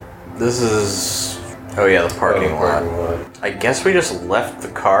This is... Oh yeah, the parking lot. I guess we just left the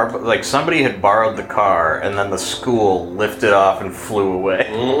car, but like somebody had borrowed the car, and then the school lifted off and flew away.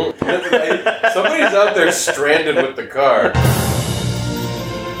 Somebody's out there stranded with the car.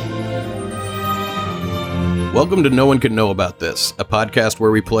 Welcome to No One Can Know About This, a podcast where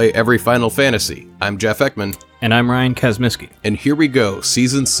we play every Final Fantasy. I'm Jeff Ekman. And I'm Ryan Kazmiski. And here we go,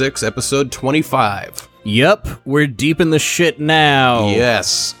 Season 6, Episode 25. Yup, we're deep in the shit now.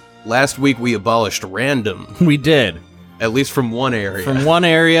 Yes. Last week we abolished random. We did. At least from one area. From one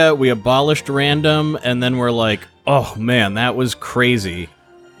area, we abolished random, and then we're like, oh man, that was crazy.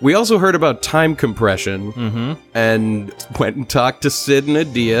 We also heard about time compression, and went and talked to Sid and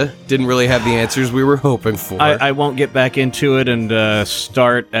Adia. Didn't really have the answers we were hoping for. I won't get back into it and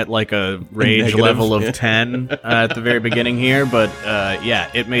start at like a rage Negative. level of 10 at the very beginning here, but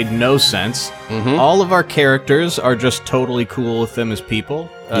yeah, it made no sense. All of our characters are just totally cool with them as people.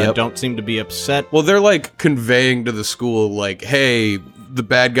 Don't seem to be upset. Well, they're like conveying to the school, like, hey, the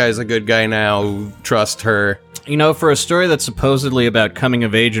bad guy's a good guy now, trust her. You know, for a story that's supposedly about coming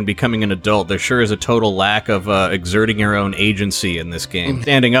of age and becoming an adult, there sure is a total lack of exerting your own agency in this game.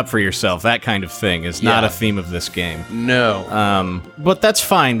 Standing up for yourself, that kind of thing, is not a theme of this game. No. But that's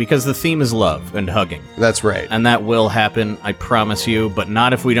fine, because the theme is love and hugging. That's right. And that will happen, I promise you, but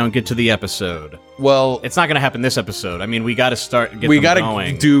not if we don't get to the episode. Well, It's not going to happen this episode. I mean, we got to start, we got to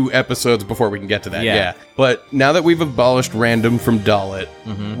gotta do episodes before we can get to that, yeah. But now that we've abolished random from Dalit,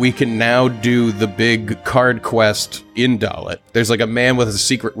 we can now do the big card quest in Dalit. There's like a man with a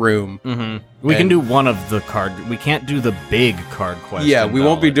secret room. We can do one of the card. We can't do the big card quest. Yeah, in we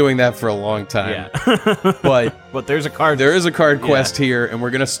won't be Dalit. doing that for a long time. Yeah. But there's a card. there is a card quest here, and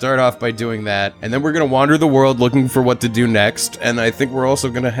we're going to start off by doing that. And then we're going to wander the world looking for what to do next. And I think we're also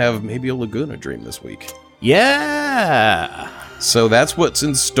going to have maybe a Laguna dream this week. Yeah. So that's what's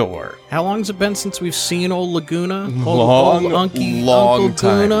in store. How long's it been since we've seen old Laguna? Long Uncle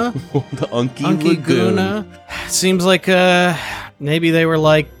time. Guna? The Unky Unky Lagoon. Guna? Seems like maybe they were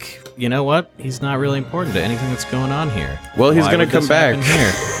like, you know what? He's not really important to anything that's going on here. Well, he's Why going to would come this back.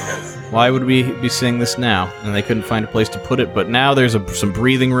 happen here? Why would we be seeing this now? And they couldn't find a place to put it, but now there's some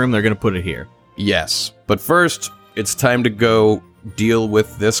breathing room. They're going to put it here. Yes. But first, it's time to go deal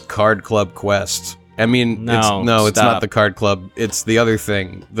with this card club quest. I mean, it's not stop. the card club. It's the other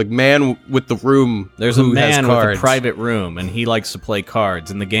thing. The man with the room. There's a who has man with cards, a private room, and he likes to play cards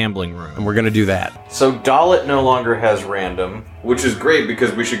in the gambling room. and we're gonna do that. So Dalit no longer has random. Which is great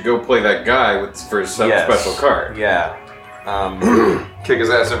because we should go play that guy for his special card. Yeah. Kick his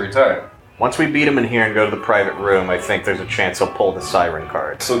ass every time. Once we beat him in here and go to the private room, I think there's a chance he'll pull the siren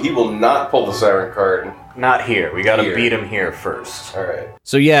card. So he will not pull the siren card. Not here. We gotta Here. beat him here first. Alright.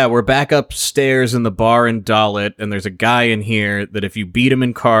 So yeah, we're back upstairs in the bar in Dalit, and there's a guy in here that if you beat him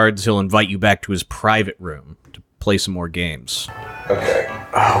in cards, he'll invite you back to his private room to play some more games. Okay.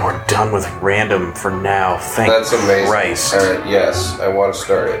 Oh, we're done with random for now. Thank That's amazing. Christ. Alright, yes, I want to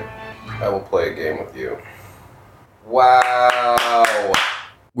start it. I will play a game with you. Wow.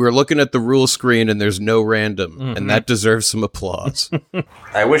 We're looking at the rule screen, and there's no random, and that deserves some applause.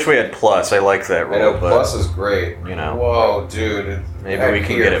 I wish we had plus. I like that rule. I know, but plus is great. you know. Whoa, dude. maybe we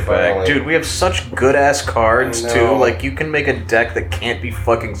can get it back. Dude, we have such good-ass cards, I know. too. Like, you can make a deck that can't be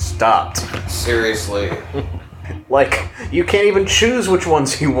fucking stopped. Seriously. Like, you can't even choose which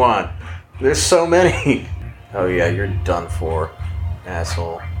ones you want. There's so many. Oh, yeah, you're done for,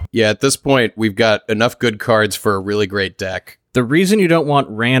 asshole. Yeah, at this point, we've got enough good cards for a really great deck. The reason you don't want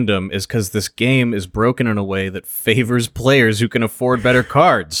random is because this game is broken in a way that favors players who can afford better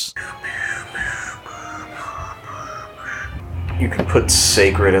cards. You can put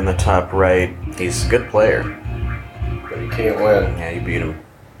Sacred in the top right. He's a good player. But you can't win. Yeah, you beat him.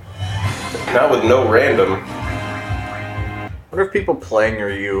 Not with no random. What if people playing near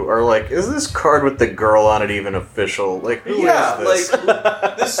you are like, is this card with the girl on it even official? Like, who is this?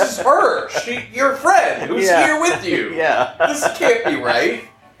 like, this is her. Your friend who's Yeah. here with you. Yeah. This can't be right.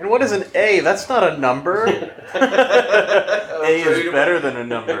 And what is an A? That's not a number. A is better than a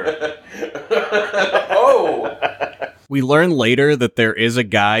number. Oh. We learn later that there is a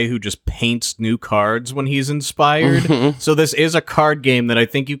guy who just paints new cards when he's inspired. So this is a card game that I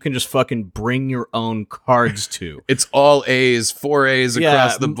think you can just fucking bring your own cards to. It's all A's, 4 A's Yeah,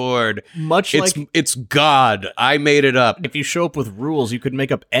 across the board. Much It's like it's God. I made it up. if you show up with rules, you could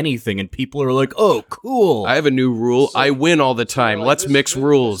make up anything and people are like, oh, cool. I have a new rule. I win all the time. Let's mix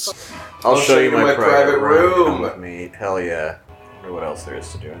rules. I'll show you my private room. room. Come with me. Hell yeah. I wonder what else there is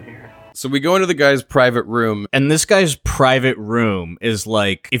to do in here. So we go into the guy's private room. And this guy's private room is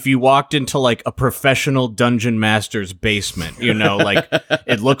like if you walked into like a professional dungeon master's basement, you know, like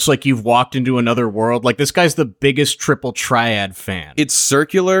it looks like you've walked into another world. Like this guy's the biggest triple triad fan. It's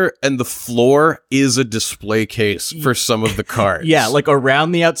circular, and the floor is a display case for some of the cards. Yeah, like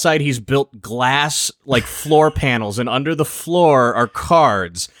around the outside, he's built glass like floor panels, and under the floor are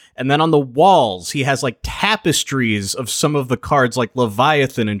cards. And then on the walls, he has like tapestries of some of the cards, like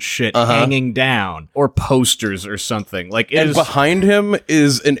Leviathan and shit, hanging down, or posters or something. Like, and behind him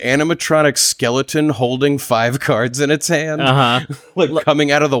is an animatronic skeleton holding 5 cards in its hand, like coming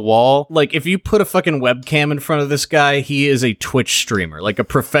out of the wall. Like, if you put a fucking webcam in front of this guy, he is a Twitch streamer, like a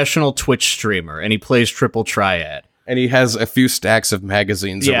professional Twitch streamer, and he plays Triple Triad. And he has a few stacks of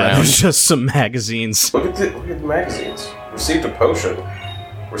magazines around. Yeah, there's just some magazines. Look at the magazines. Received a potion.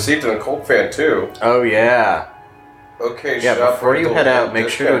 Received an occult fan too. Oh, yeah. Okay, Yeah, shop before you rental head out, make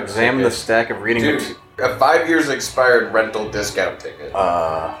sure to discount examine the ticket. stack of reading Dude, a 5 years expired rental discount ticket.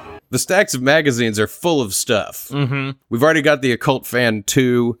 The stacks of magazines are full of stuff. Mm-hmm. We've already got the Occult Fan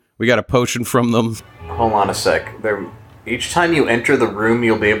 2. We got a potion from them. Hold on a sec. Each time you enter the room,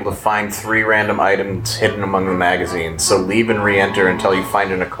 you'll be able to find 3 random items hidden among the magazines, so leave and re-enter until you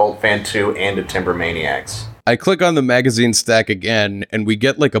find an Occult Fan 2 and a Timber Maniacs. I click on the magazine stack again, and we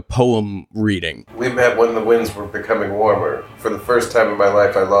get like a poem reading. We met when the winds were becoming warmer. For the first time in my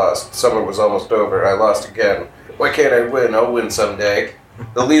life, I lost. Summer was almost over. I lost again. Why can't I win? I'll win someday.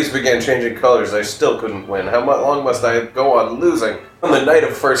 The leaves began changing colors. I still couldn't win. How long must I go on losing? On the night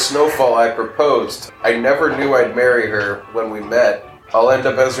of first snowfall, I proposed. I never knew I'd marry her when we met. I'll end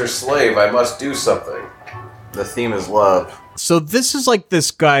up as her slave. I must do something. The theme is love. So this is like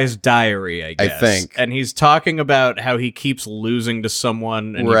this guy's diary, I guess. I think. And he's talking about how he keeps losing to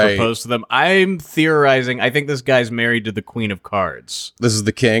someone and Right. he proposed to them. I'm theorizing, I think this guy's married to the Queen of Cards. This is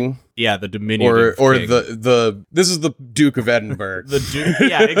the king? Yeah, the diminutive Or king. this is the Duke of Edinburgh. The Duke.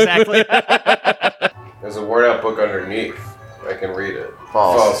 Yeah, exactly. There's a worn out book underneath. I can read it.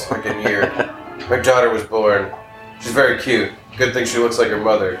 False. Like a year. My daughter was born. She's very cute. Good thing she looks like her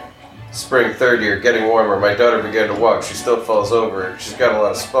mother. Spring, 3rd year, getting warmer. My daughter began to walk. She still falls over. She's got a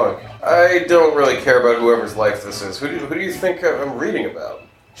lot of spunk. I don't really care about whoever's life this is. Who do you think I'm reading about?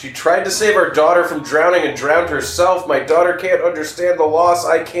 She tried to save our daughter from drowning and drowned herself. My daughter can't understand the loss.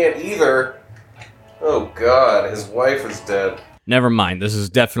 I can't either. Oh God, his wife is dead. Never mind. This is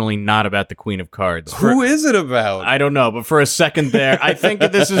definitely not about the Queen of Cards. Who is it about? I don't know, but for a second there, I think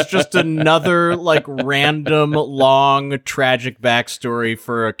that this is just another, like, random, long, tragic backstory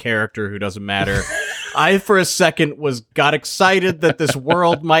for a character who doesn't matter. I, for a second, got excited that this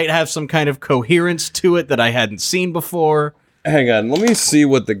world might have some kind of coherence to it that I hadn't seen before. Hang on, let me see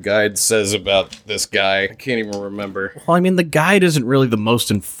what the guide says about this guy. I can't even remember. Well, I mean, the guide isn't really the most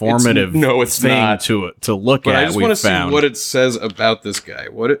informative it's thing not. to look But at. I just want to see found. what it says about this guy. I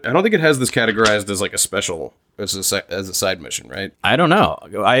don't think it has this categorized as like a special, as a side mission, right? I don't know.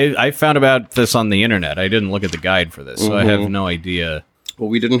 I found about this on the internet. I didn't look at the guide for this, so I have no idea. Well,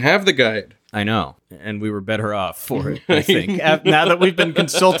 we didn't have the guide. I know, and we were better off for it, I think. Now that we've been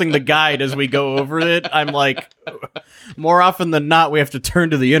consulting the guide as we go over it, I'm like, more often than not, we have to turn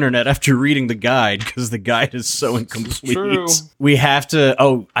to the internet after reading the guide, because the guide is so incomplete. true. We have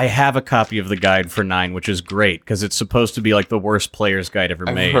to, I have a copy of the guide for 9, which is great, because it's supposed to be like the worst player's guide ever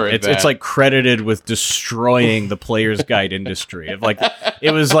made. heard It's that. like credited with destroying the player's guide industry. It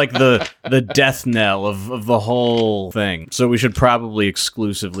was like the death knell of the whole thing. So we should probably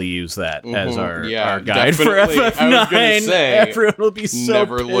exclusively use that as our guide for definitely. FF9. I was gonna say, Everyone will be so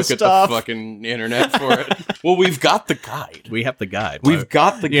never pissed look at off. the fucking internet for it. Well, we've got the guide. We have the guide. We've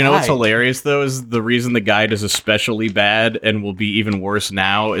got the guide. You know what's hilarious though is the reason the guide is especially bad and will be even worse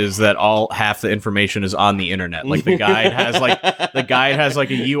now is that half the information is on the internet. Like the guide has like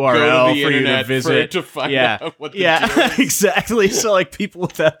a URL for you to visit to find out what the deal is. exactly. So like people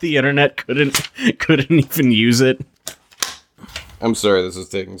without the internet couldn't even use it. I'm sorry this is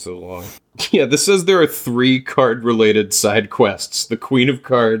taking so long. Yeah, this says there are 3 card-related side quests. The Queen of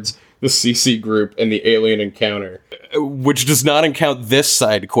Cards, the CC group, and the Alien Encounter. Which does not count this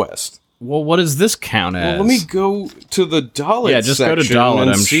side quest. Well, what does this count as? Well, let me go to the Dalit Yeah, just go to section Dalit. and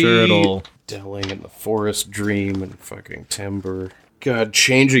I'm see sure it'll... Delling in the Forest Dream and fucking Timber. God,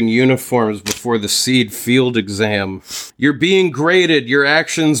 changing uniforms before the Seed field exam. You're being graded. Your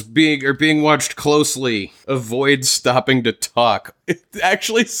actions are being watched closely. Avoid stopping to talk. It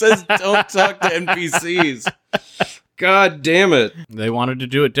actually says don't talk to NPCs. God damn it. They wanted to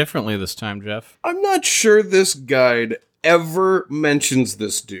do it differently this time, Jeff. I'm not sure this guide ever mentions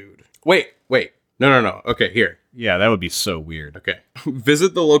this dude. Wait. No. Okay, here. Yeah, that would be so weird. Okay.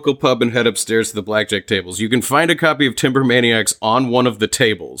 Visit the local pub and head upstairs to the blackjack tables. You can find a copy of Timber Maniacs on one of the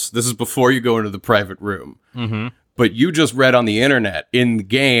tables. This is before you go into the private room. Mm-hmm. But you just read on the internet in the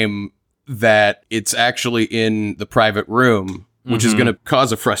game that it's actually in the private room, which is going to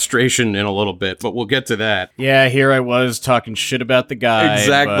cause a frustration in a little bit, but we'll get to that. Yeah, here I was talking shit about the guide.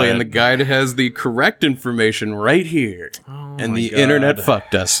 Exactly, but... and the guide has the correct information right here. And the internet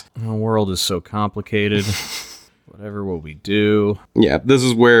fucked us. The world is so complicated. Whatever will we do? Yeah, this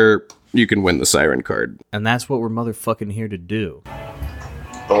is where you can win the siren card. And that's what we're motherfucking here to do.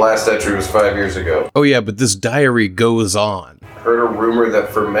 The last entry was 5 years ago. Oh yeah, but this diary goes on. Heard a rumor that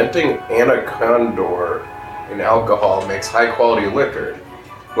fermenting anaconda in alcohol makes high-quality liquor.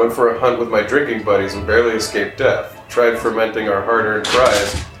 Went for a hunt with my drinking buddies and barely escaped death. Tried fermenting our hard-earned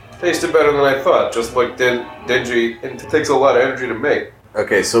prize. Tasted better than I thought, just looked dingy, and it takes a lot of energy to make.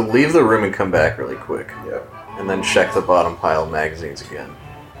 Okay, so leave the room and come back really quick. Yeah. And then check the bottom pile of magazines again.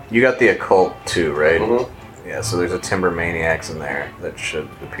 You got the occult too, right? Mm-hmm. Yeah, so there's a Timber Maniacs in there that should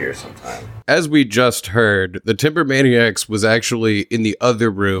appear sometime. As we just heard, the Timber Maniacs was actually in the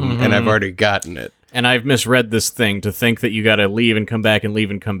other room, and I've already gotten it. And I've misread this thing to think that you gotta leave and come back and leave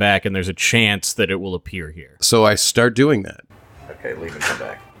and come back, and there's a chance that it will appear here. So I start doing that. Okay, leave and come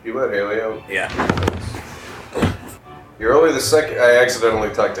back. You let Haley out? Yeah. You're only the second... I accidentally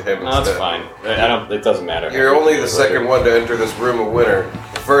talked to him No, instead. that's fine. It doesn't matter. You're only the second one to enter this room a winner.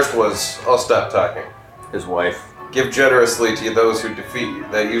 The first was, I'll stop talking. His wife. Give generously to those who defeat you.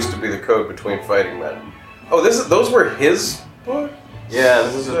 That used to be the code between fighting men. Oh, those were his book? Yeah,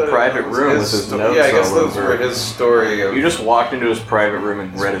 this is a private room with his notes Yeah, I guess all those over. were his story of... You just walked into his private room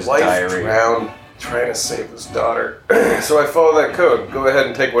and read his wife diary. drowned trying to save his daughter. So I follow that code. Go ahead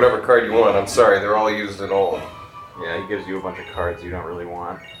and take whatever card you want. I'm sorry, they're all used and old. Yeah, he gives you a bunch of cards you don't really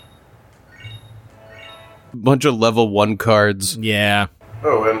want. Bunch of level 1 cards. Yeah.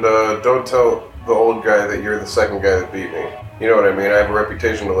 Oh, and don't tell the old guy that you're the second guy that beat me. You know what I mean? I have a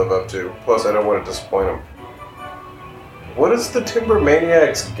reputation to live up to. Plus, I don't want to disappoint him. What does the Timber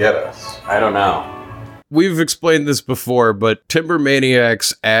Maniacs get us? I don't know. We've explained this before, but Timber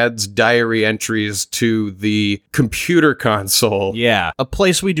Maniacs adds diary entries to the computer console. Yeah, a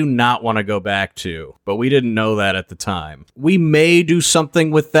place we do not want to go back to, but we didn't know that at the time. We may do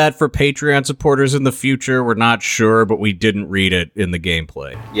something with that for Patreon supporters in the future, we're not sure, but we didn't read it in the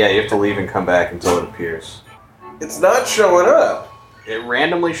gameplay. Yeah, you have to leave and come back until it appears. It's not showing up. It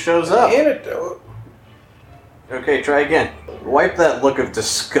randomly shows up. Antidote. Okay, try again. Wipe that look of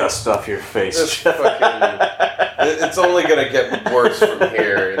disgust off your face. This fucking... It's only gonna get worse from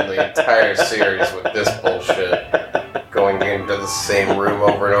here in the entire series with this bullshit. Going into the same room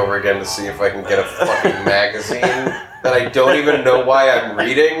over and over again to see if I can get a fucking magazine that I don't even know why I'm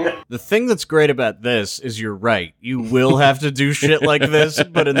reading. The thing that's great about this is you're right. You will have to do shit like this,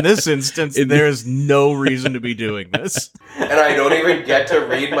 but in this instance, there's no reason to be doing this. And I don't even get to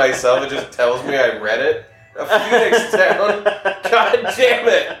read myself, it just tells me I read it. A Phoenix Down. God damn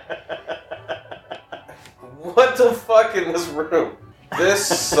it! What the fuck in this room? This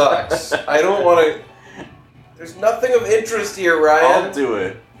sucks. I don't want to... There's nothing of interest here, Ryan. I'll do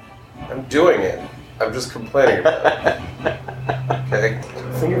it. I'm doing it. I'm just complaining about it. Okay?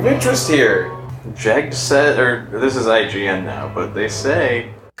 Nothing of interest here. Jag said, or this is IGN now, but they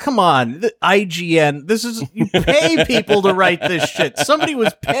say... Come on, IGN, this is... You pay people to write this shit. Somebody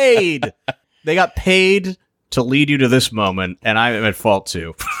was paid. They got paid to lead you to this moment, and I'm at fault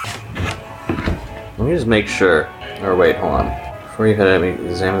too. Let me just make sure. Or wait, hold on. Before you head out,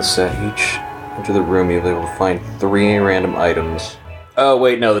 examine the set. Each enter the room, you'll be able to find 3 random items. Oh,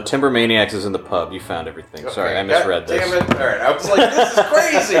 wait, no, the Timber Maniacs is in the pub. You found everything. Sorry, I misread this. Damn it. Alright, I was like, this is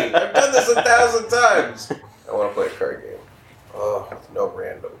crazy! I've done this 1,000 times! I want to play a card game. Oh, no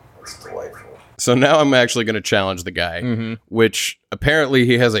random. That's delightful. So now I'm actually going to challenge the guy, which apparently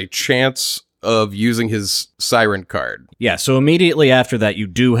he has a chance of using his siren card. Yeah, so immediately after that, you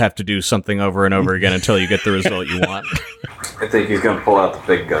do have to do something over and over again until you get the result you want. I think he's gonna pull out the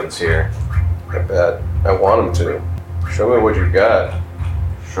big guns here. I bet. I want him to. Show me what you got.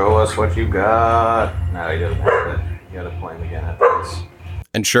 Show us what you got. No, he doesn't have it. You gotta play him again after this.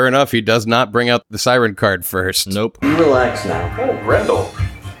 And sure enough, he does not bring out the siren card first. Nope. You relax now. Oh, Grendel.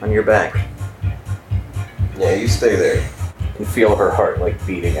 On your back. Yeah, you stay there. You can feel her heart like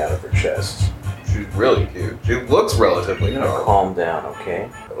beating out of her chest. She's really cute. She looks relatively You're gonna calm. calm down, okay?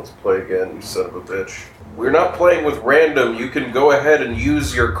 Let's play again, you son of a bitch. We're not playing with random. You can go ahead and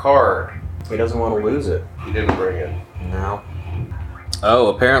use your card. He doesn't want to lose it. He didn't bring it. No. Oh,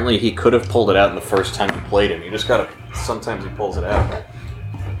 apparently he could have pulled it out in the first time you played him. You just gotta... Sometimes he pulls it out.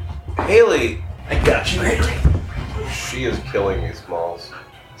 Haley! I got you, Haley. She is killing me, Smalls.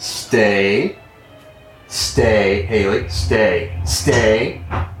 Stay. Stay, Haley. Stay. Stay.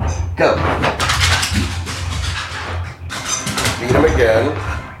 Go. Beat him again.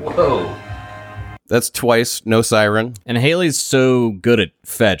 Whoa. That's twice, no siren. And Haley's so good at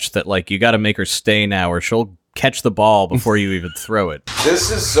fetch that, like, you gotta make her stay now or she'll catch the ball before you even throw it.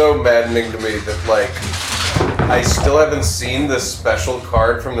 This is so maddening to me that, like, I still haven't seen this special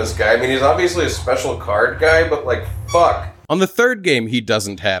card from this guy. I mean, he's obviously a special card guy, but, like, fuck. On the third game, he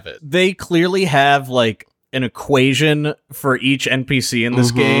doesn't have it. They clearly have, like, an equation for each NPC in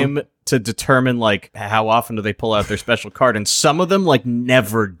this game to determine, like, how often do they pull out their special card, and some of them, like,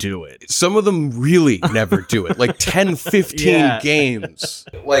 never do it. Some of them really never do it. Like 10, 15 games.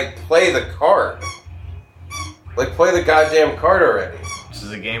 Like, play the card. Like, play the goddamn card already. This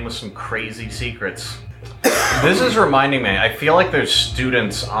is a game with some crazy secrets. This is reminding me, I feel like there's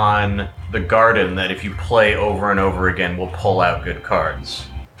students on the garden that if you play over and over again will pull out good cards.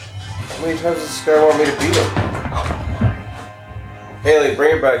 How many times does this guy want me to beat him? Haley,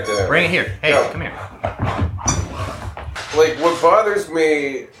 bring it back to him. Bring it here. Hey, Go. come here. Like, what bothers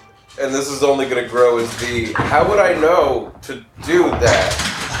me, and this is only going to grow, is the how would I know to do that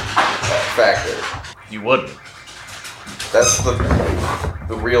factor? You wouldn't. That's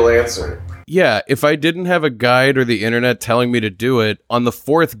the real answer. Yeah, if I didn't have a guide or the internet telling me to do it, on the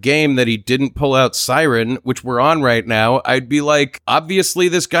fourth game that he didn't pull out Siren, which we're on right now, I'd be like, obviously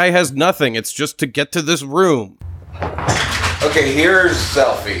this guy has nothing. It's just to get to this room. Okay, here's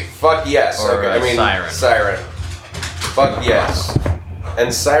Selfie. Fuck yes. Or, okay, Siren. Siren. Fuck yes.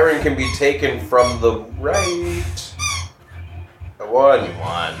 And Siren can be taken from the right. I won.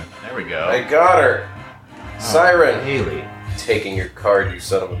 One. There we go. I got her. Siren. Haley. Taking your card, you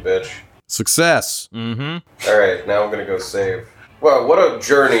son of a bitch. Success. Alright, now I'm gonna go save. Well, what a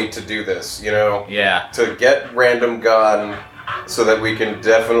journey to do this, you know? Yeah. To get Random gone so that we can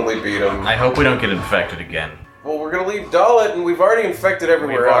definitely beat him. I hope we don't get infected again. Well, we're gonna leave Dalit, and we've already infected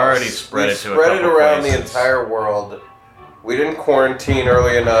everywhere We've else. already spread We've it to a spread it couple around places. the entire world. We didn't quarantine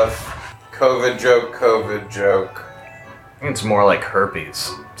early enough. COVID joke, COVID joke. I think it's more like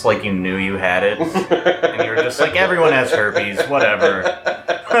herpes. It's like you knew you had it, and you were just like, everyone has herpes, whatever.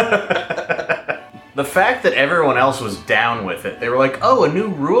 The fact that everyone else was down with it, they were like, oh, a new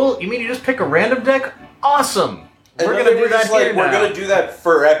rule? You mean you just pick a random deck? Awesome! And We're then gonna they do were that just like, here we're now. gonna do that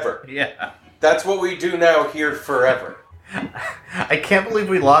forever. Yeah. That's what we do now here forever. I can't believe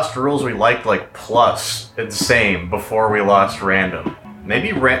we lost rules we liked, like plus and same, before we lost random.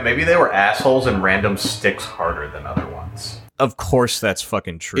 Maybe they were assholes and random sticks harder than other ones. Of course that's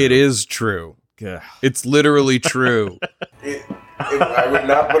fucking true. It is true. Ugh. It's literally true. I would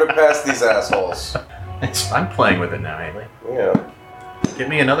not put it past these assholes. I'm playing with it now, Haley. Yeah. Give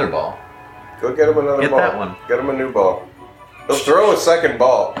me another ball. Go get him another Get ball. that one. Get him a new ball. He'll throw a second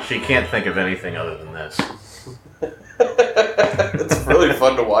ball. She can't think of anything other than this. It's really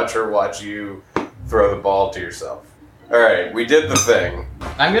fun to watch her watch you throw the ball to yourself. Alright, we did the thing.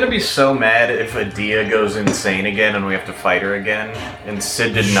 I'm gonna be so mad if Adia goes insane again and we have to fight her again, and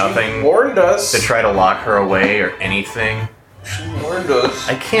Sid did She nothing warned us. to try to lock her away or anything. She warned us.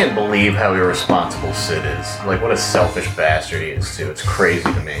 I can't believe how irresponsible Sid is. Like, what a selfish bastard he is, too. It's crazy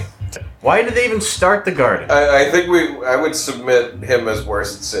to me. Why did they even start the garden? I think I would submit him as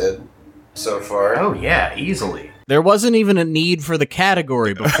worst Sid so far. Oh, yeah, easily. There wasn't even a need for the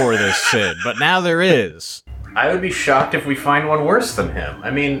category before this, Sid, but now there is. I would be shocked if we find one worse than him.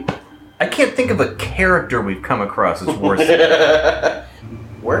 I mean, I can't think of a character we've come across as worse than him.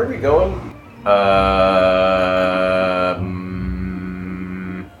 Where are we going?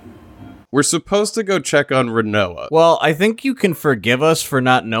 We're supposed to go check on Renoa. Well, I think you can forgive us for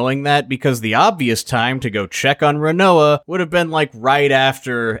not knowing that, because the obvious time to go check on Renoa would have been like right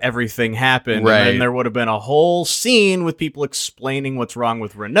after everything happened. Right. And then there would have been a whole scene with people explaining what's wrong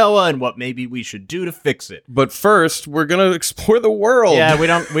with Renoa and what maybe we should do to fix it. But first, we're gonna explore the world. Yeah, we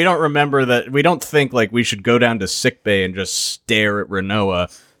don't remember that. We don't think like we should go down to sickbay and just stare at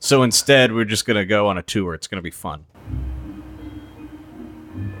Renoa. So instead, we're just gonna go on a tour. It's gonna be fun.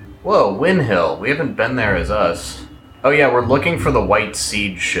 Whoa, Windhill. We haven't been there as us. Oh yeah, we're looking for the White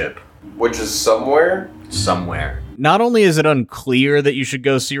Seed ship. Which is somewhere? Somewhere. Not only is it unclear that you should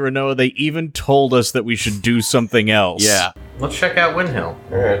go see Renoa, they even told us that we should do something else. Yeah. Let's check out Windhill.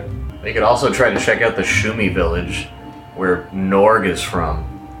 Alright. We could also try to check out the Shumi village, where Norg is from.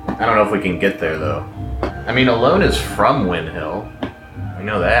 I don't know if we can get there, though. I mean, Alone is from Windhill. We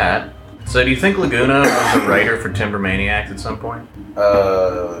know that. So do you think Laguna was a writer for Timber Maniacs at some point?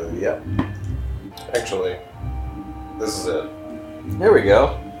 Yeah. Actually, this is it. There we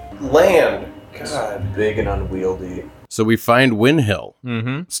go. Land. God. Big and unwieldy. So we find Windhill.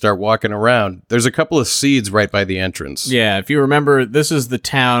 Mm-hmm. Start walking around. There's a couple of seeds right by the entrance. Yeah, if you remember, this is the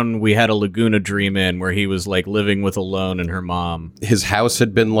town we had a Laguna dream in, where he was like living with Alone and her mom. His house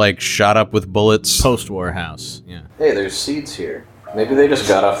had been like shot up with bullets. Post-war house. Yeah. Hey, there's seeds here. Maybe they just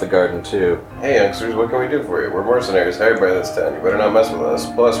got off the garden too. Hey youngsters, what can we do for you? We're mercenaries hired by this town. You better not mess with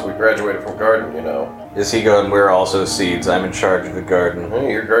us. Plus, we graduated from garden, you know. Is he going, we're also seeds, I'm in charge of the garden. Hey,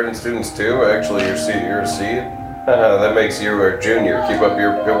 you're garden students too? Actually, you're a seed? Haha, that makes you a junior. Keep up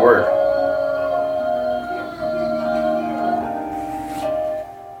your good work.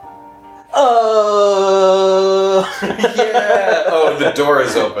 Yeah! Oh, the door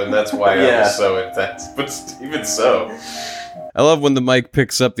is open. That's why I Yeah. was so intense. But even so. I love when the mic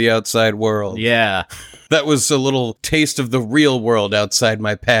picks up the outside world. Yeah. That was a little taste of the real world outside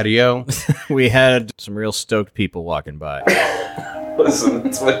my patio. We had some real stoked people walking by. Listen,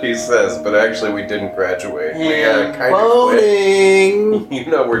 that's what he says, but actually we didn't graduate. We kind of quit. Voting! You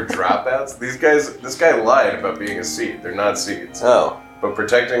know, we're dropouts. This guy lied about being a seed. They're not seeds. Oh. But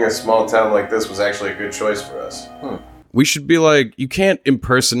protecting a small town like this was actually a good choice for us. We should be like, you can't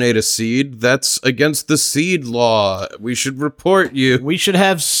impersonate a seed. That's against the seed law. We should report you. We should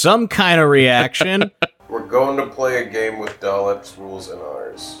have some kind of reaction. We're going to play a game with Dalek's rules and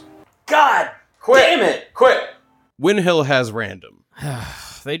ours. God Quit! damn it! Quit! Windhill has random.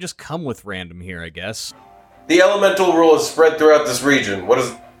 They just come with random here, I guess. The elemental rule is spread throughout this region. What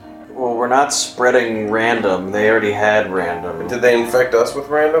is... Well, we're not spreading random. They already had random. Did they infect us with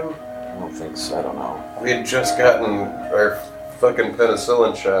random? I don't think so. I don't know. We had just gotten our fucking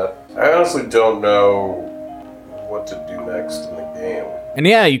penicillin shot. I honestly don't know what to do next in the game. And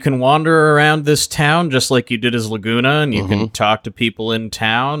yeah, you can wander around this town just like you did as Laguna, and you can talk to people in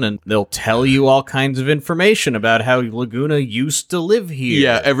town, and they'll tell you all kinds of information about how Laguna used to live here.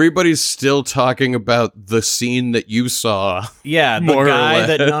 Yeah, everybody's still talking about the scene that you saw. Yeah, the More or guy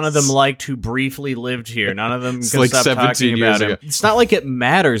that less. none of them liked who briefly lived here. None of them It's can like stop 17 talking years about him. ago. It's not like it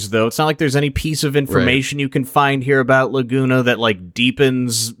matters, though. It's not like there's any piece of information you can find here about Laguna that, like,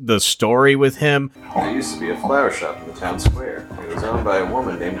 deepens the story with him. There used to be a flower shop in the town square. It was owned by a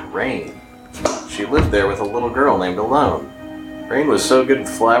woman named Rain. She lived there with a little girl named Alone. Rain was so good with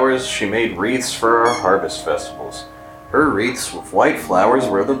flowers, she made wreaths for our harvest festivals. Her wreaths with white flowers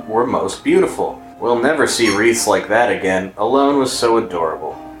were most beautiful. We'll never see wreaths like that again. Alone was so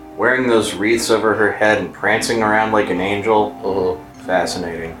adorable. Wearing those wreaths over her head and prancing around like an angel.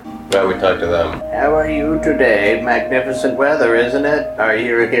 Fascinating. Now we talk to them. How are you today? Magnificent weather, isn't it? Are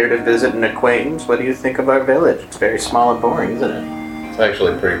you here to visit an acquaintance? What do you think of our village? It's very small and boring, isn't it? It's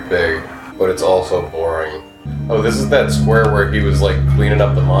actually pretty big, but it's also boring. Oh, this is that square where he was like cleaning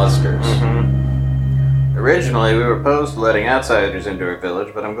up the monsters. Originally, we were opposed to letting outsiders into our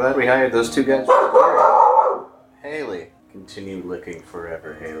village, but I'm glad we hired those two guys. Haley. Continue looking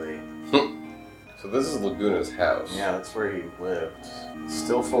forever, Haley. So this is Laguna's house. Yeah, that's where he lived.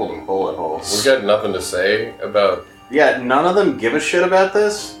 Still full of bullet holes. We got nothing to say about... Yeah, none of them give a shit about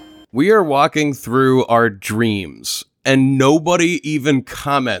this? We are walking through our dreams, and nobody even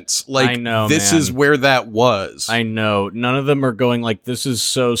comments. Like, I know, this man. is where that was. I know. None of them are going like, this is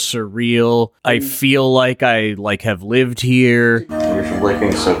so surreal. I feel like I have lived here. You're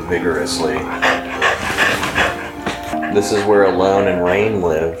flicking so vigorously. This is where Alone and Rain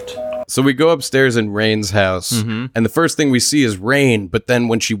lived. So we go upstairs in Rain's house, and the first thing we see is Rain, but then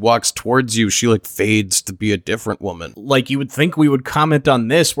when she walks towards you, she like fades to be a different woman. Like, you would think we would comment on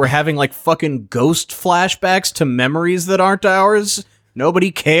this. We're having like fucking ghost flashbacks to memories that aren't ours.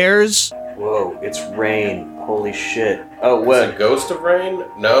 Nobody cares. Whoa, it's Rain. Holy shit. Oh, It's what? a ghost of Rain?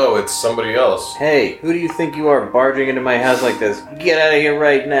 No, it's somebody else. Hey, who do you think you are barging into my house like this? Get out of here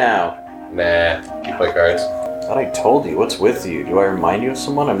right now. Nah, keep my cards. I thought I told you. What's with you? Do I remind you of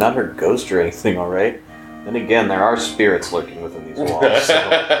someone? I'm not her ghost or anything, alright? Then again, there are spirits lurking within these walls,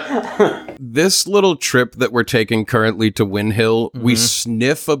 so... This little trip that we're taking currently to Windhill, we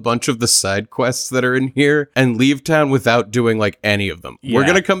sniff a bunch of the side quests that are in here and leave town without doing like any of them. We're Yeah.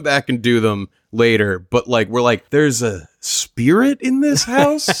 gonna come back and do them later, but like we're like, there's a spirit in this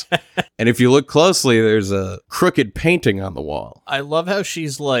house? And if you look closely, there's a crooked painting on the wall. I love how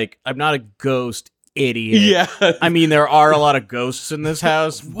she's like, I'm not a ghost, idiot. Yeah. I mean, there are a lot of ghosts in this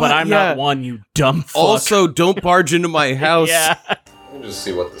house, What? but I'm Yeah. not one, you dumb fuck. Also, don't barge into my house. yeah. Let me just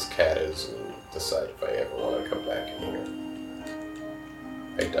see what this cat is and decide if I ever want to come back in here.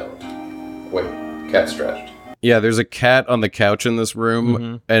 I don't. Wait, cat stretched. Yeah, there's a cat on the couch in this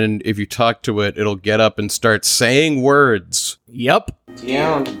room, and if you talk to it, it'll get up and start saying words. Yep.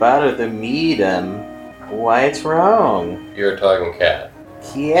 Don't bother the medium. What's wrong? You're a talking cat.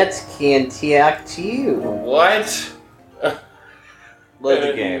 Cats can't talk to you. What? Load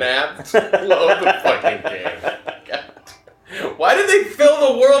the game. Napped. Load the fucking game. God. Why did they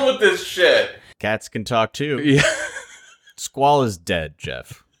fill the world with this shit? Cats can talk too. Yeah. Squall is dead,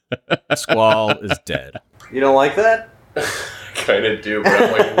 Jeff. Squall is dead. You don't like that? Kind of do, but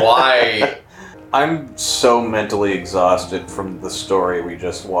I'm like, why? I'm so mentally exhausted from the story we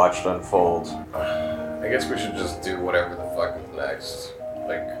just watched unfold. I guess we should just do whatever the fuck is next.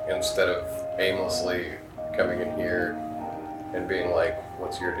 Like, instead of aimlessly coming in here and being like,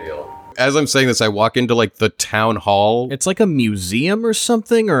 what's your deal? As I'm saying this, I walk into like the town hall. It's like a museum or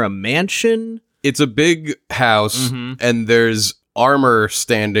something, or a mansion. It's a big house, and there's armor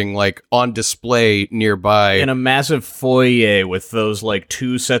standing like on display nearby. In a massive foyer with those like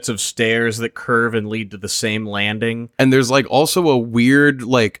 2 sets of stairs that curve and lead to the same landing. And there's like also a weird,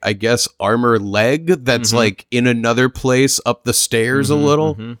 like, I guess, armor leg that's like in another place up the stairs a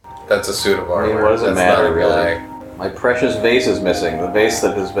little. That's a suit of armor. what does it That's matter, not a really? guy. My precious vase is missing. The vase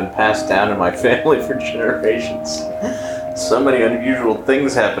that has been passed down in my family for generations. So many unusual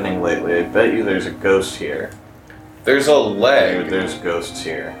things happening lately. I bet you there's a ghost here. There's a leg. There's ghosts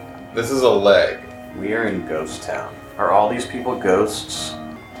here. This is a leg. We are in Ghost Town. Are all these people ghosts?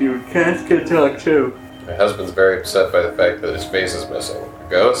 Dude, cats can talk too. My husband's very upset by the fact that his face is missing. A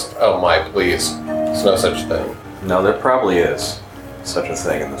ghost? Oh my, please. There's no such thing. No, there probably is such a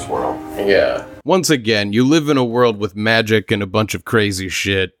thing in this world. Yeah. Once again, you live in a world with magic and a bunch of crazy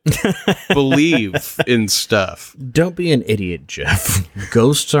shit. Believe in stuff. Don't be an idiot, Jeff.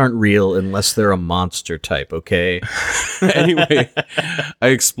 Ghosts aren't real unless they're a monster type, okay? Anyway, I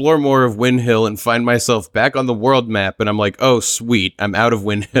explore more of Wind Hill and find myself back on the world map, and I'm like, oh, sweet, I'm out of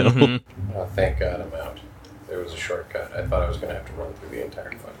Wind Hill. Oh, thank God I'm out. There was a shortcut. I thought I was going to have to run through the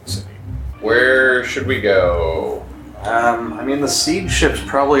entire fucking city. Where should we go? I mean, the seed ship's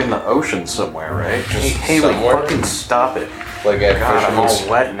probably in the ocean somewhere, right? Hey, Haley, somewhere? fucking stop it. Like at God, I'm all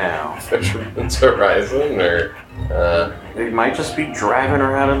Fisherman's, wet now. Fisherman's Horizon? Or, They might just be driving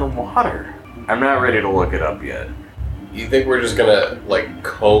around in the water. I'm not ready to look it up yet. you think we're just going to, like,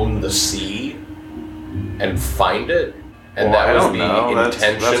 comb the sea and find it? And Well, that I was don't the know.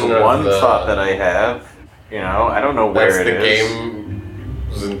 intention That's of one the... thought that I have. You know, I don't know where That's it the is.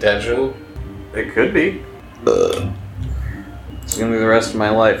 game's intention? It could be. It's gonna be the rest of my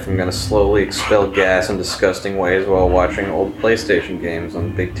life. I'm gonna slowly expel gas in disgusting ways while watching old PlayStation games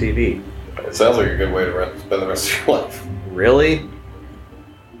on big TV. It sounds like a good way to spend the rest of your life. Really?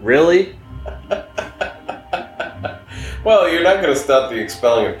 Really? Well, you're not going to stop the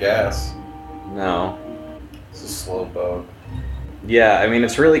expelling of gas. No. It's a slow boat. Yeah, I mean,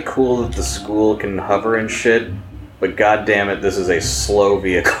 it's really cool that the school can hover and shit, but goddammit, this is a slow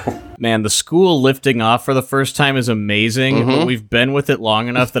vehicle. Man, the school lifting off for the first time is amazing, but we've been with it long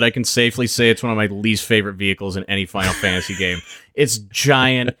enough that I can safely say it's one of my least favorite vehicles in any Final Fantasy game. It's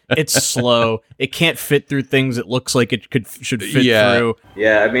giant, it's slow, it can't fit through things it looks like it should fit through.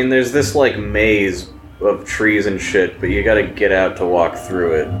 Yeah, I mean, there's this, like, maze of trees and shit, but you gotta get out to walk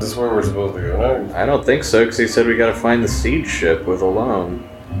through it. This is where we're supposed to go next. I don't think so, because he said we gotta find the seed ship with Alone.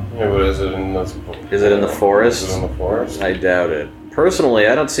 Yeah, but is it in the... Is it in the forest? Is it in the forest? I doubt it. Personally,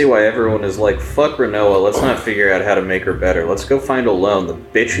 I don't see why everyone is like, fuck Renoa, let's not figure out how to make her better. Let's go find Alone, the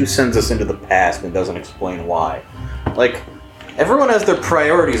bitch who sends us into the past and doesn't explain why. Like, everyone has their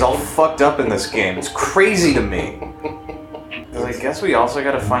priorities all fucked up in this game. It's crazy to me. 'Cause I guess we also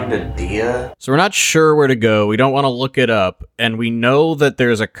gotta find a Dia. So we're not sure where to go, we don't want to look it up, and we know that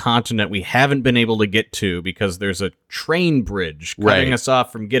there's a continent we haven't been able to get to because there's a train bridge cutting Right. us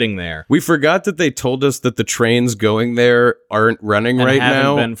off from getting there. We forgot that they told us that the trains going there aren't running And right haven't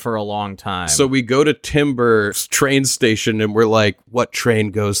now. been for a long time. So we go to Timber's train station and we're like, what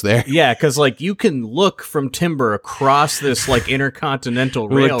train goes there? yeah, because like you can look from Timber across this like intercontinental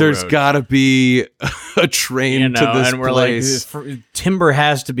We're railroad. like, there's gotta be a train you know, to this and we're place. like, Timber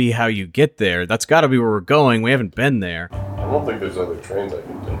has to be how you get there. That's got to be where we're going. We haven't been there. I don't think there's other trains I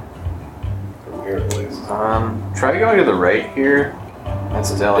can take. From here, at least. Try going to the right here.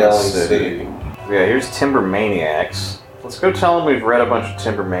 That's Delhi Delhi City. City. Yeah, here's Timber Maniacs. Let's go tell them we've read a bunch of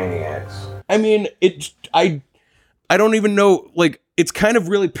Timber Maniacs. I mean, I don't even know, like, it's kind of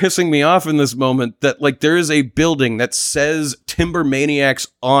really pissing me off in this moment that, like, there is a building that says Timber Maniacs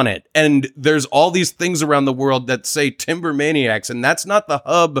on it, and there's all these things around the world that say Timber Maniacs, and that's not the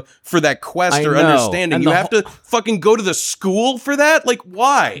hub for that quest I or know. understanding. And You the have to fucking go to the school for that? Like,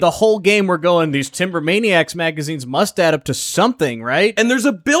 why? The whole game we're going, these Timber Maniacs magazines must add up to something, right? And there's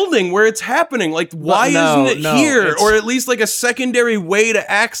a building where it's happening. Like, why no, isn't it no, here? it's- Or at least, like, a secondary way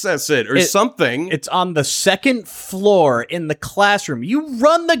to access it or something. It's on the second floor in the classroom. You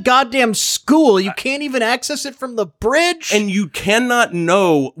run the goddamn school. You can't even access it from the bridge. And You cannot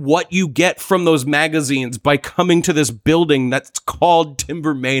know what you get from those magazines by coming to this building that's called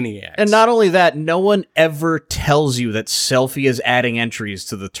Timber Maniacs. And not only that, no one ever tells you that Selfie is adding entries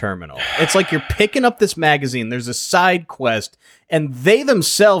to the terminal. It's like you're picking up this magazine, there's a side quest, and they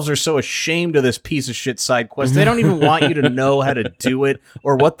themselves are so ashamed of this piece of shit side quest, they don't even want you to know how to do it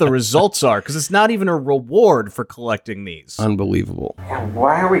or what the results are, because it's not even a reward for collecting these. Unbelievable. Yeah,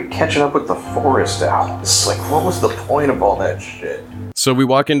 why are we catching up with the forest out? It's like, what was the point of all that shit? So we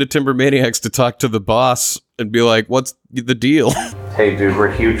walk into Timber Maniacs to talk to the boss and be like, what's the deal? Hey, dude,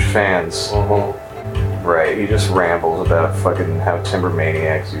 we're huge fans. Right, he just rambles about fucking how Timber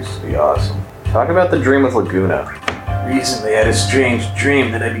Maniacs used to be awesome. Talk about the dream with Laguna. Recently, I had a strange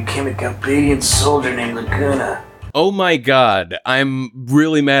dream that I became a Galbadian soldier named Laguna. Oh my god, I'm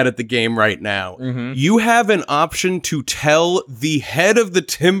really mad at the game right now. You have an option to tell the head of the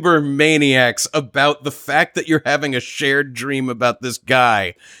Timber Maniacs about the fact that you're having a shared dream about this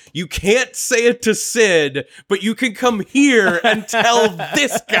guy. You can't say it to Sid, but you can come here and tell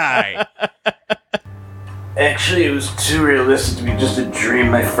this guy. Actually, it was too realistic to be just a dream.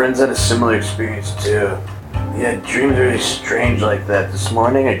 My friends had a similar experience, too. Yeah, dreams are really strange like that. This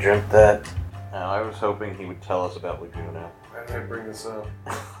morning, I dreamt that. I was hoping he would tell us about Laguna. Why did I bring this up?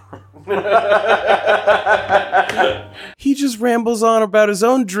 He just rambles on about his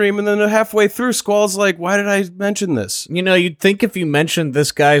own dream, and then halfway through, Squall's like, why did I mention this? You know, you'd think if you mentioned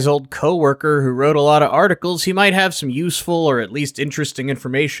this guy's old coworker who wrote a lot of articles, he might have some useful or at least interesting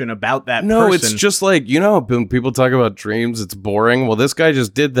information about that No, person. it's just like, you know, when people talk about dreams, it's boring. Well, this guy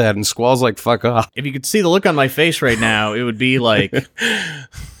just did that, and Squall's like, fuck off. If you could see the look on my face right now, it would be like...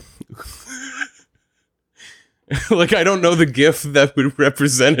 Like, I don't know the gif that would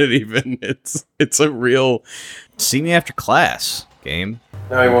represent it even. It's a real... See me after class, game.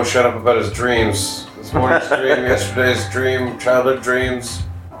 Now he won't shut up about his dreams. This morning's dream, yesterday's dream, childhood dreams.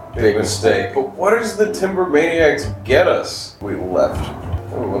 Big mistake. But what does the Timber Maniacs get us? We left.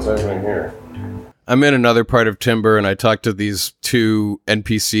 Oh, what's happening here? I'm in another part of Timber, and I talk to these two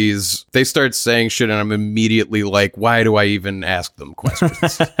NPCs. They start saying shit, and I'm immediately like, why do I even ask them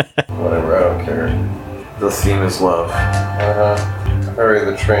questions? Whatever, I don't care. The theme is love. Hurry,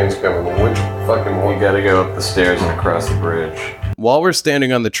 the train's coming. Which fucking You one? gotta go up the stairs and across the bridge. While we're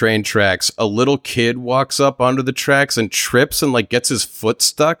standing on the train tracks, a little kid walks up onto the tracks and trips and, like, gets his foot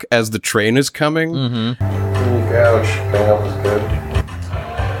stuck as the train is coming. Ouch. Can I help this kid?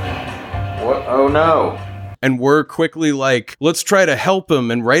 What? Oh no! And we're quickly like, let's try to help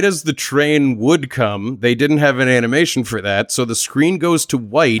him. And right as the train would come, they didn't have an animation for that, so the screen goes to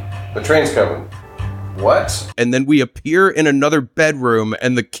white, The train's coming. What? and then we appear in another bedroom,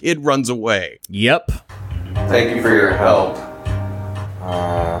 and the kid runs away. Yep. Thank you for your help.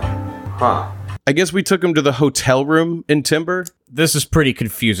 I guess we took him to the hotel room in Timber. This is pretty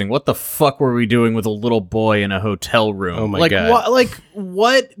confusing. What the fuck were we doing with a little boy in a hotel room? Oh my God.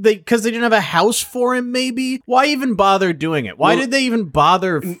 What? Because they didn't have a house for him, maybe? Why even bother doing it? Why did they even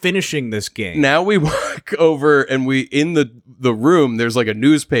bother finishing this game? Now we walk over, and we, in the room, there's like a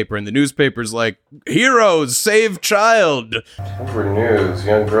newspaper, and the newspaper's like, heroes, save child. Timber news.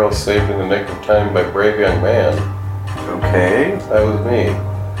 Young girl saved in the nick of time by brave young man. Okay. That was me.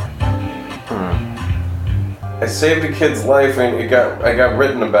 I saved a kid's life and I got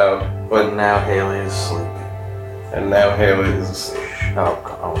written about, But now Haley is asleep. and now Haley is asleep.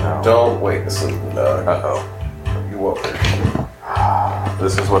 Oh no. Don't wake the sleeping dog. Uh-oh. You woke her.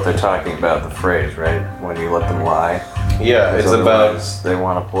 This is what they're talking about, the phrase, right? When you let them lie. Yeah, it's Otherwise, about. they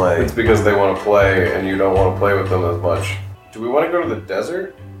want to play. It's because they want to play and you don't want to play with them as much. Do we want to go to the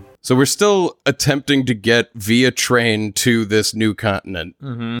desert? So we're still attempting to get via train to this new continent.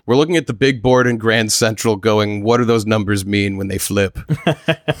 We're looking at the big board in Grand Central going, what do those numbers mean when they flip?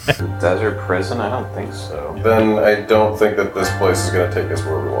 Desert prison? I don't think so. Then I don't think that this place is going to take us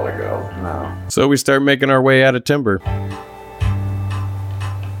where we want to go. No. So we start making our way out of Timber.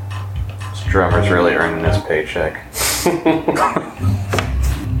 This drummer's really earning his paycheck.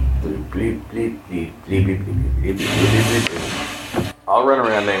 I'll run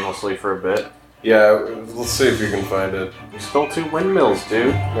around aimlessly for a bit. Yeah, let's see if you can find it. You stole 2 windmills,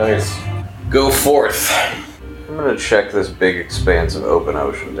 dude. Nice. Go forth. I'm gonna check this big expanse of open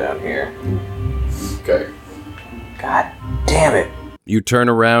ocean down here. Okay. God damn it. You turn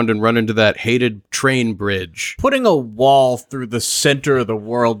around and run into that hated train bridge. Putting a wall through the center of the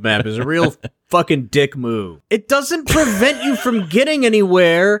world map is a real fucking dick move. It doesn't prevent you from getting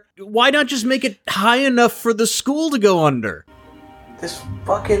anywhere. Why not just make it high enough for the school to go under? This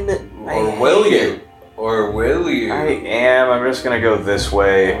fucking... Or will you? Or will you? I am. I'm just gonna go this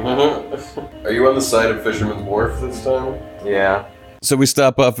way. Are you on the side of Fisherman's Wharf this time? Yeah. So we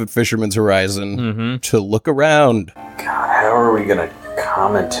stop off at Fisherman's Horizon to look around. God, how are we gonna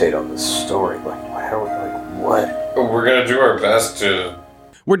commentate on this story? What? We're gonna do our best to...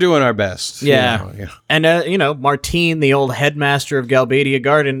 We're doing our best. Yeah. You know. And, Martine, the old headmaster of Galbadia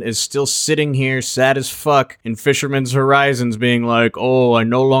Garden, is still sitting here sad as fuck in Fisherman's Horizons being like, oh, I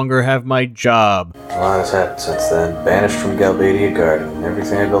no longer have my job. A lot has happened since then. Banished from Galbadia Garden.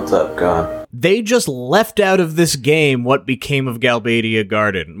 Everything I built up, gone. They just left out of this game what became of Galbadia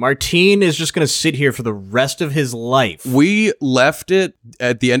Garden. Martine is just going to sit here for the rest of his life. We left it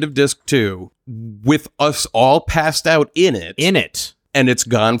at the end of Disc 2 with us all passed out in it. And it's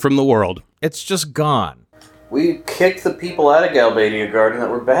gone from the world. It's just gone. We kicked the people out of Galbadia Garden that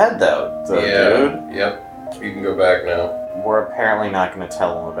were bad, though, dude. Yep. You can go back now. We're apparently not going to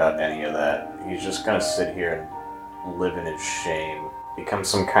tell him about any of that. He's just going to sit here and live in his shame. Become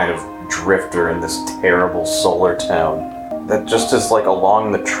some kind of drifter in this terrible solar town that just is like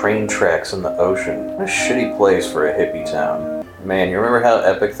along the train tracks in the ocean. What a shitty place for a hippie town. Man, you remember how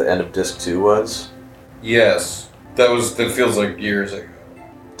epic the end of Disc 2 was? Yes. That feels like years ago.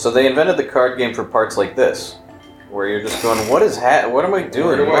 So they invented the card game for parts like this, where you're just going, what am I doing?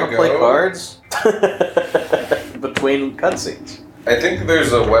 Where do You want I to play go? cards? Between cutscenes. I think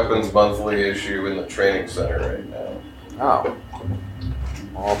there's a weapons monthly issue in the training center right now. Oh.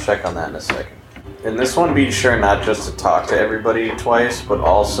 Well, I'll check on that in a second. In this one, be sure not just to talk to everybody twice, but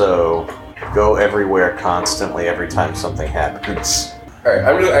also go everywhere constantly every time something happens. Alright,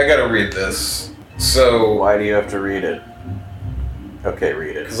 I gotta read this. So... Why do you have to read it? Okay,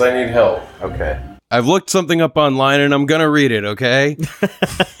 read it. Because I need help. Okay. I've looked something up online and I'm gonna read it, okay?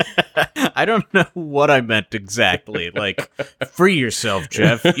 I don't know what I meant exactly. Like, free yourself,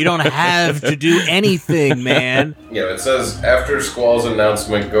 Jeff. You don't have to do anything, man. Yeah, it says, after Squall's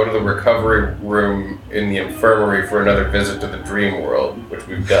announcement, go to the recovery room in the infirmary for another visit to the dream world, which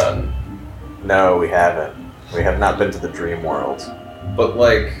we've done. No, we haven't. We have not been to the dream world. But,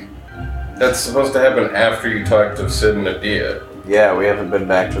 like, that's supposed to happen after you talk to Sid and Nadia. Yeah, we haven't been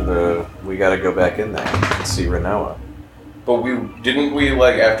back to the... We gotta go back in there and see Renoa. But didn't we,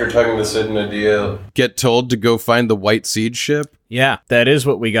 like, after talking to Sid and Nadia... Get told to go find the White Seed ship? Yeah, that is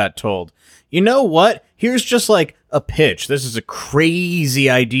what we got told. You know what? Here's just like a pitch. This is a crazy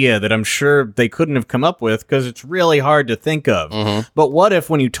idea that I'm sure they couldn't have come up with because it's really hard to think of. But what if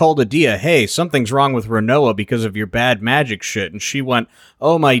when you told Adia, hey, something's wrong with Renoa because of your bad magic shit, and she went,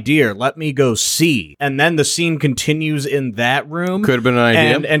 oh my dear, let me go see. And then the scene continues in that room. Could have been an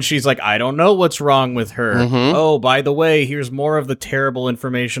idea. And she's like, I don't know what's wrong with her. Oh, by the way, here's more of the terrible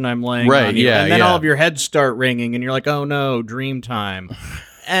information I'm laying on you. Yeah, and then yeah. all of your heads start ringing, and you're like, oh no, dream time.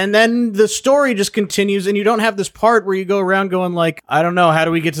 And then the story just continues, and you don't have this part where you go around going like, I don't know, how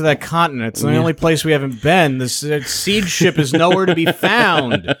do we get to that continent? It's the only place we haven't been. This seed ship is nowhere to be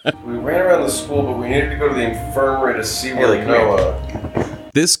found. We ran around the school, but we needed to go to the infirmary to see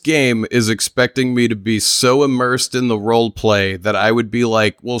Renoa. This game is expecting me to be so immersed in the role play that I would be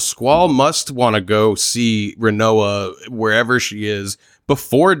like, well, Squall must want to go see Renoa wherever she is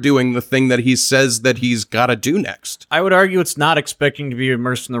before doing the thing that he says that he's got to do next. I would argue it's not expecting to be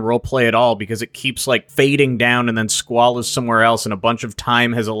immersed in the role play at all because it keeps like fading down and then Squall is somewhere else and a bunch of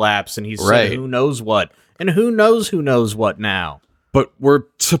time has elapsed and he's said who knows what. And who knows what now. But we're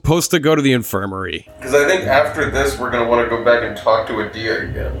supposed to go to the infirmary. Because I think after this, we're going to want to go back and talk to Adia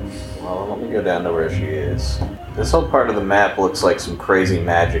again. Well, let me go down to where she is. This whole part of the map looks like some crazy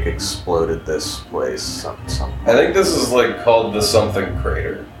magic exploded this place. I think this is like called the something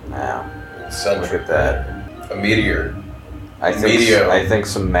crater. Now, Look at that. A meteor. I think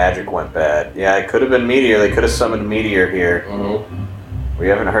some magic went bad. Yeah, it could have been Meteor. They could have summoned Meteor here. We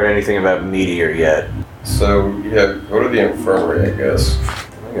haven't heard anything about Meteor yet. So, yeah, go to the infirmary, I guess.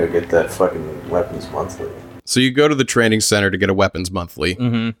 I'm gonna go get that fucking Weapons Monthly. So you go to the training center to get a Weapons Monthly.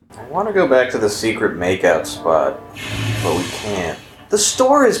 I want to go back to the secret makeout spot, but we can't. The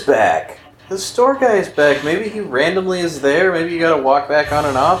store is back! The store guy is back. Maybe he randomly is there. Maybe you gotta walk back on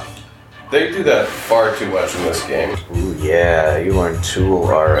and off. They do that far too much in this game. Ooh, yeah. You learn Tool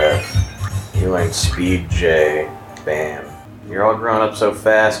RF. You learn Speed J. Bam. You're all growing up so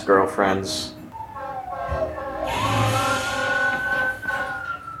fast, girlfriends.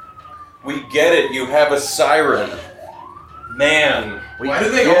 We get it. You have a siren. Man. Why do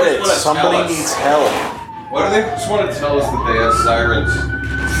they get always it. want to Somebody tell us? needs help. Why do they just want to tell us that they have sirens?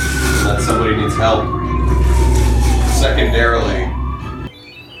 And that somebody needs help? Secondarily.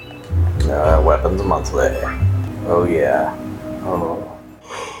 Weapons Monthly. Oh, yeah. Oh.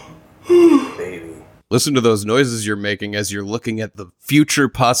 Baby. Listen to those noises you're making as you're looking at the future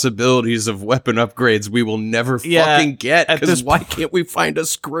possibilities of weapon upgrades we will never fucking get. Because why can't we find a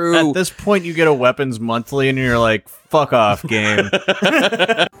screw? At this point, you get a weapons monthly, and you're like, fuck off, game.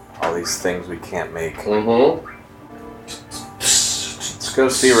 All these things we can't make. Mm-hmm. Let's go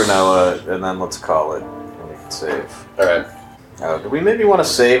see Renoa, and then let's call it. And we can save. Alright. Do we maybe want to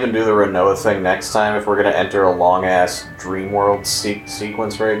save and do the Renoa thing next time if we're going to enter a long-ass Dream World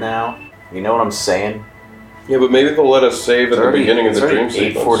sequence right now? You know what I'm saying? Yeah, but maybe they'll let us save at the beginning of the dream it's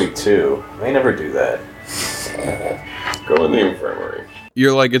sequence. 8:42. They never do that. Go in the infirmary.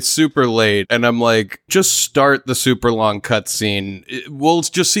 You're like, it's super late, and I'm like, just start the super long cutscene. We'll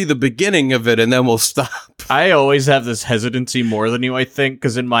just see the beginning of it, and then we'll stop. I always have this hesitancy more than you, I think,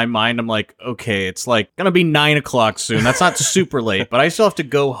 because in my mind, I'm like, okay, it's like gonna be 9 o'clock soon. That's not super late, but I still have to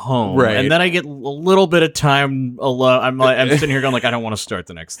go home. Right. And then I get a little bit of time alone. I'm sitting here going like, I don't want to start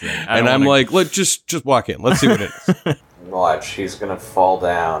the next thing. And I'm like, let's just walk in. Let's see what it is. Watch, he's going to fall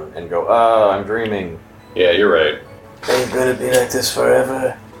down and go, oh, I'm dreaming. Yeah, you're right. Ain't gonna be like this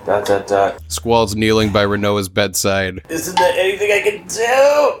forever. ... Squall's kneeling by Renoa's bedside. Isn't there anything I can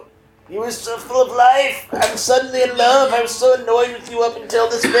do? You were so full of life. I'm suddenly in love. I was so annoyed with you up until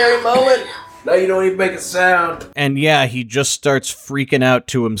this very moment. Now you don't even make a sound. And yeah, he just starts freaking out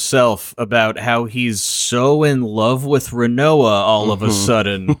to himself about how he's so in love with Renoa all of a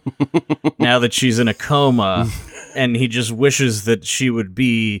sudden, now that she's in a coma. And he just wishes that she would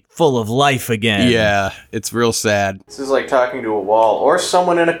be full of life again. Yeah, it's real sad. This is like talking to a wall or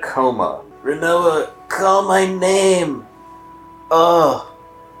someone in a coma. Renoa, call my name. Oh.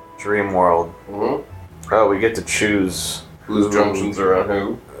 Dream World. Mm-hmm. Oh, we get to choose Whose junctions are on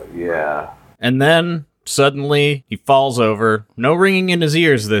who? Yeah. And then, suddenly, he falls over. No ringing in his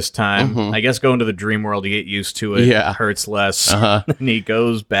ears this time. I guess going to the dream world, you get used to it. Yeah. It hurts less. Uh-huh. And he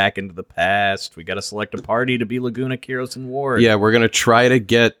goes back into the past. We gotta select a party to be Laguna, Kiros, and Ward. Yeah, we're going to try to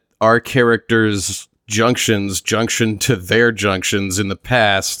get our characters' junctioned to their junctions in the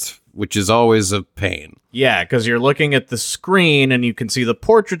past, which is always a pain. Yeah, because you're looking at the screen and you can see the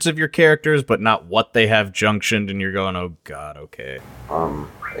portraits of your characters, but not what they have junctioned, and you're going, oh god, okay.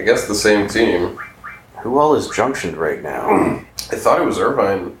 I guess the same team. Who all is junctioned right now? I thought it was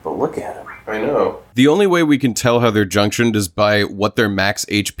Irvine. But look at him. I know. The only way we can tell how they're junctioned is by what their max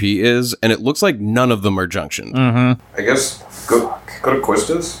HP is, and it looks like none of them are junctioned. I guess go to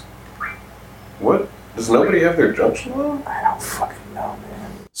Quistis? What? Does nobody have their junction on? I don't fucking know, man.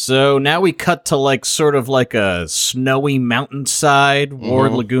 So now we cut to like sort of like a snowy mountainside.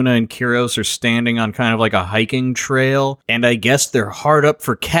 Ward, Laguna, and Kiros are standing on kind of like a hiking trail, and I guess they're hard up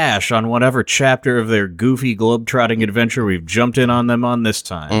for cash on whatever chapter of their goofy globetrotting adventure we've jumped in on them on this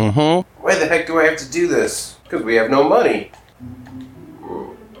time. Why the heck do I have to do this? Because we have no money.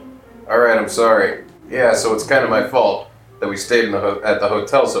 Alright, I'm sorry. Yeah, so it's kind of my fault that we stayed in at the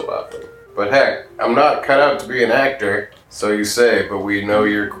hotel so often. But heck, I'm not cut out to be an actor, so you say, but we know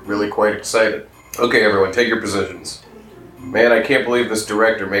you're really quite excited. Okay, everyone, take your positions. Man, I can't believe this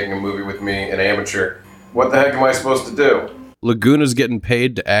director making a movie with me, an amateur. What the heck am I supposed to do? Laguna's getting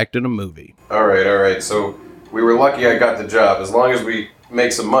paid to act in a movie. Alright, so we were lucky I got the job, as long as we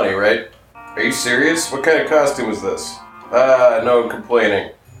make some money, right? Are you serious? What kind of costume is this? No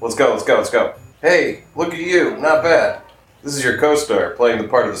complaining. Let's go. Hey, look at you, not bad. This is your co-star, playing the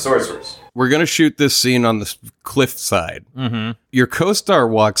part of the sorceress. We're going to shoot this scene on the cliff side. Your co-star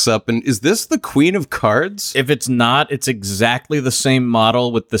walks up, and is this the Queen of Cards? If it's not, it's exactly the same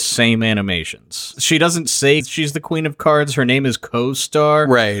model with the same animations. She doesn't say she's the Queen of Cards. Her name is Co-Star.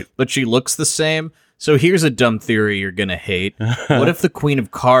 Right. But she looks the same. So here's a dumb theory you're gonna hate. What if the Queen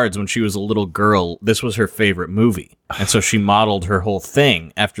of Cards, when she was a little girl, this was her favorite movie? And so she modeled her whole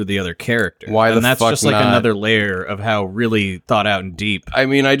thing after the other character. Why the and that's fuck just like not? another layer of how really thought out and deep. I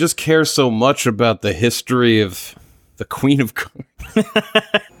mean, I just care so much about the history of the Queen of Cards.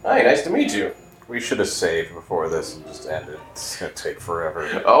 Hi, nice to meet you. We should have saved before this and just ended. It's gonna take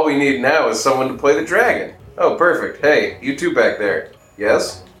forever. All we need now is someone to play the dragon. Oh, perfect. Hey, you two back there.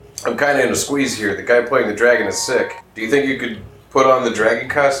 Yes? I'm kind of in a squeeze here. The guy playing the dragon is sick. Do you think you could put on the dragon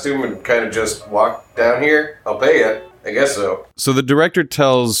costume and kind of just walk down here? I'll pay you. I guess so. So the director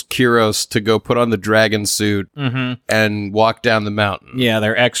tells Kiros to go put on the dragon suit and walk down the mountain. Yeah,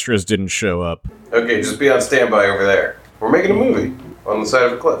 their extras didn't show up. Okay, just be on standby over there. We're making a movie on the side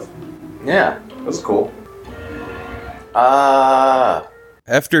of a cliff. Yeah. That's cool.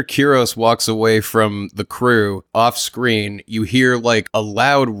 After Kiros walks away from the crew, off screen, you hear like a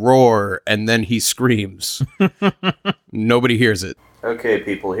loud roar and then he screams. Nobody hears it. Okay,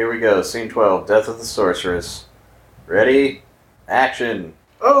 people, here we go. Scene 12, Death of the Sorceress. Ready? Action.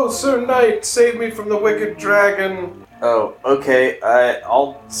 Oh, Sir Knight, save me from the wicked dragon. Oh, okay.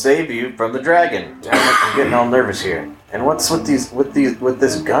 I'll save you from the dragon. Damn it, I'm getting all nervous here. And what's with this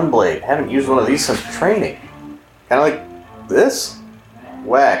gunblade? Haven't used one of these since training. Kind of like this.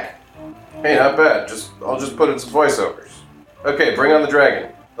 Whack. Hey, not bad. I'll just put in some voiceovers. Okay, bring on the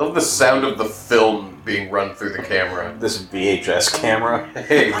dragon. I love the sound of the film being run through the camera. This VHS camera.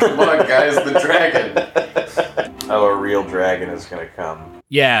 Hey, come on, guys, the dragon. Oh, a real dragon is gonna come.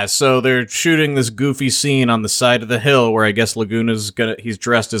 Yeah, so they're shooting this goofy scene on the side of the hill where I guess he's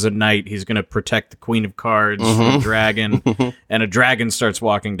dressed as a knight. He's gonna protect the Queen of Cards from a dragon, and a dragon starts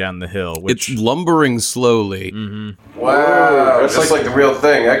walking down the hill. Which, It's lumbering slowly. Wow, just like the real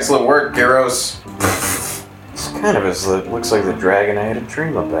thing. Excellent work, Gyros. It's kind of looks like the dragon I had a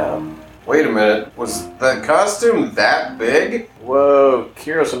dream about. Wait a minute, was that costume that big? Whoa,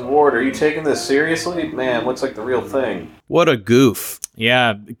 Kiros and Ward, are you taking this seriously? Man, looks like the real thing. What a goof.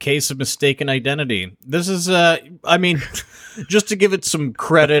 yeah, case of mistaken identity. This is, I mean, just to give it some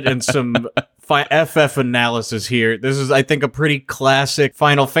credit and some FF analysis here, this is, I think, a pretty classic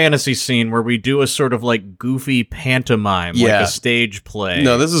Final Fantasy scene where we do a sort of like goofy pantomime, like Yeah. a stage play.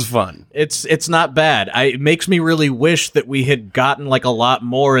 No, this is fun. It's not bad. It makes me really wish that we had gotten like a lot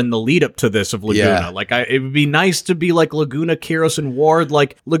more in the lead up to this of Laguna. Yeah. Like, it would be nice to be like Laguna, Kiros, and Ward.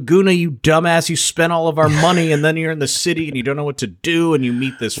 Like, Laguna, you dumbass, you spent all of our money, and then you're in the city and you don't know what to do, and you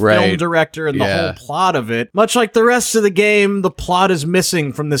meet this film Right. director, and the Yeah. whole plot of it, much like the rest of the game, the plot is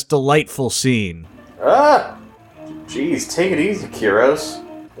missing from this delightful scene. Ah! Jeez, take it easy, Kiros.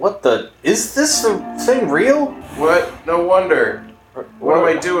 What the... Is this the thing real? What? No wonder. What am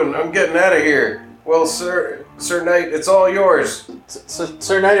I doing? I'm getting out of here. Well, Sir Knight, it's all yours.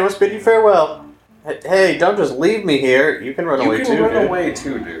 Sir Knight, I must bid you farewell. Hey, don't just leave me here. You can run away You too, can run dude. away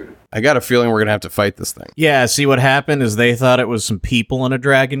too, dude. I got a feeling we're going to have to fight this thing. Yeah, see what happened is they thought it was some people in a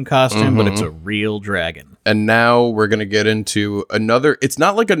dragon costume, but it's a real dragon. And now we're going to get into another. It's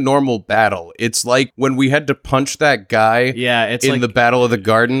not like a normal battle. It's like when we had to punch that guy Yeah, it's in like the Battle of the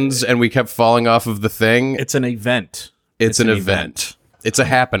Gardens and we kept falling off of the thing. it's an event. It's an event. It's a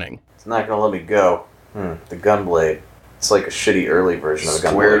happening. It's not gonna let me go. The gunblade. It's like a shitty early version of a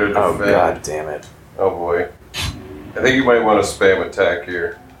gunblade. Swear to Oh, defend. god damn it. Oh boy. I think you might want to spam attack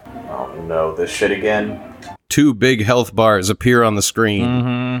here. Oh no, this shit again? 2 big health bars appear on the screen.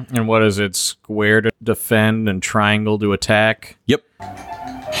 Mm-hmm. And what is it? Square to defend and triangle to attack? Yep.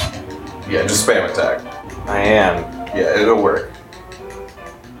 Yeah, just spam attack. I am. Yeah, it'll work.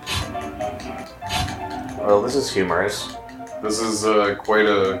 Well, this is humorous. This is quite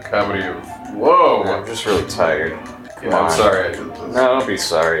a comedy of... Whoa! I'm just really tired. Come Yeah, on. I'm sorry I did this. No, don't be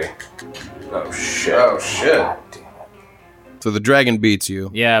sorry. Oh shit. Oh, shit. God damn it. So the dragon beats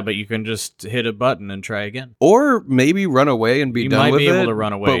you. Yeah, but you can just hit a button and try again. Or maybe run away and be You done might with be it. able to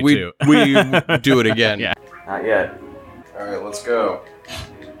run away, but we, too. we do it again. Yeah. Not yet. Alright, let's go.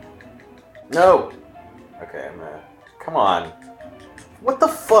 No! Okay, I'm gonna... Come on. What the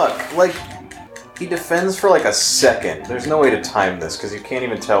fuck? Like, he defends for like a second. There's no way to time this, because you can't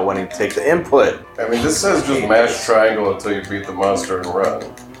even tell when he takes the input. I mean, this says just mash triangle until you beat the monster and run.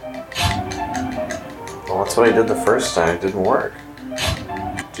 Well, that's what I did the first time. It didn't work.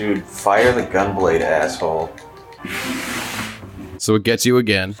 Dude, fire the gunblade, asshole. So it gets you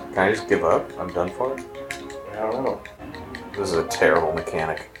again. Can I just give up? I'm done for it? I don't know. This is a terrible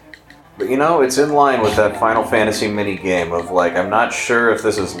mechanic. But you know, it's in line with that Final Fantasy mini game of like, I'm not sure if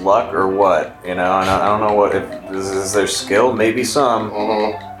this is luck or what. You know, I don't know what, if is there skill? Maybe some.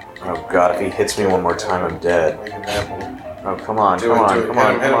 Oh god, if he hits me one more time, I'm dead. Make it happen. Oh, come on, Do come it, on, do it. come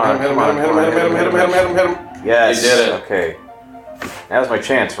on, Hit him, come on, hit him, come on, hit him, come on, hit him, hit him, hit him, hit him, hit him, hit him. Yes. You did it. Okay. Now's my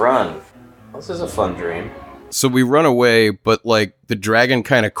chance. Run. This is a fun dream. So we run away, but like the dragon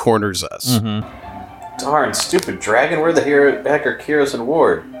kind of corners us. Darn, stupid dragon. Where the heck are Kiros and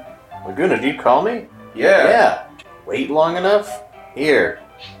Ward? Laguna, do you call me? Yeah. Yeah. Wait long enough? Here.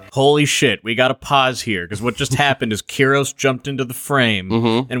 Holy shit, we gotta pause here, because what just happened is Kiros jumped into the frame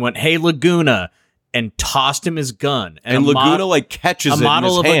and went, hey, Laguna, and tossed him his gun. And Laguna like catches a it in model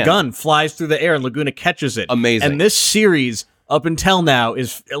his of hand. a gun flies through the air, and Laguna catches it. Amazing. And this series, up until now,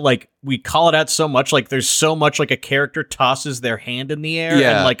 is like, we call it out so much, like there's so much like a character tosses their hand in the air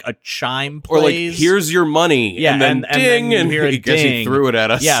Yeah. and like a chime Or like, plays. here's your money. Yeah, and then ding, you and hear a he guess he ding. threw it at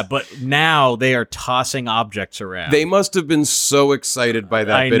us. Yeah, but now they are tossing objects around. They must have been so excited by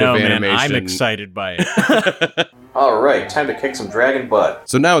that I bit know, of man. animation. I'm excited by it. All right, time to kick some dragon butt.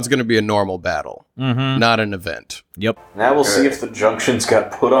 So now it's going to be a normal battle, not an event. Yep. Now we'll see if the junctions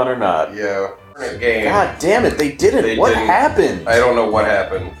got put on or not. Yeah. Game. God damn it, they didn't. They What didn't. happened? I don't know what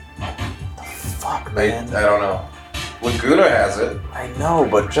happened. Fuck, I man. don't know. Laguna has it. I know,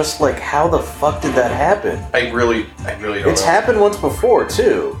 but just like, how the fuck did that happen? I really don't It's know. happened once before,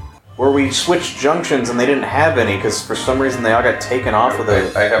 too. Where we switched junctions and they didn't have any because for some reason they all got taken off of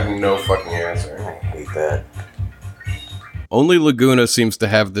the... I have no fucking answer. I hate that. Only Laguna seems to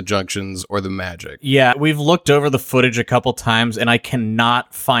have the junctions or the magic. Yeah, we've looked over the footage a couple times, and I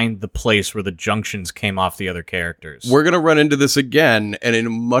cannot find the place where the junctions came off the other characters. We're going to run into this again, and in a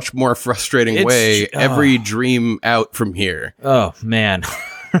much more frustrating way, every dream out from here. Oh, man.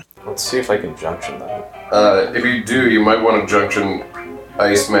 Let's see if I can junction them. If you do, you might want to junction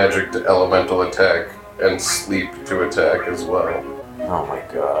ice magic to elemental attack and sleep to attack as well. Oh my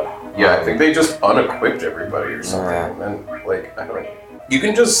god. Yeah, I think they just unequipped everybody or something. Yeah. And then, like, I don't know. You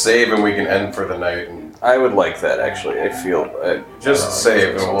can just save and we can end for the night and I would like that, actually. I feel... just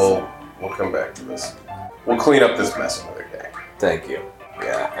save and we'll come back to this. We'll clean up this mess another day. Thank you.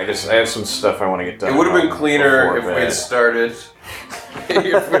 Yeah, I have some stuff I want to get done. It would have been cleaner if before we had bed. started.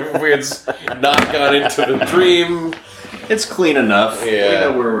 if we had not gone into the dream. It's clean enough. Yeah.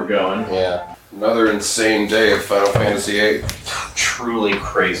 We know where we're going. Yeah. Another insane day of Final Fantasy VIII. Truly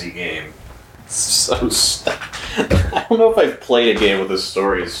crazy game. So I don't know if I've played a game with a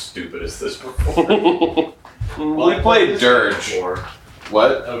story as stupid as this before. We played Dirge.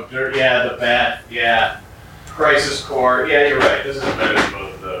 What? Oh, yeah, the Bat, yeah. Crisis Core, yeah, you're right. This is better than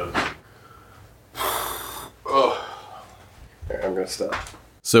both of those. Oh. Here, I'm gonna stop.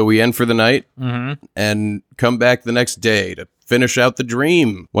 So we end for the night Mm-hmm. and come back the next day to finish out the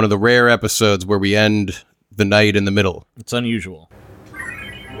dream. One of the rare episodes where we end the night in the middle. It's unusual.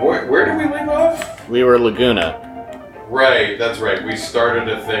 Where did we leave off? We were Laguna. Right, that's right. We started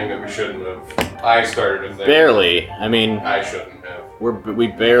a thing that we shouldn't have. I started a thing. Barely. I mean, I shouldn't have. we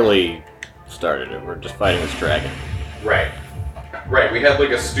barely started it. We're just fighting this dragon. Right. Right, we had like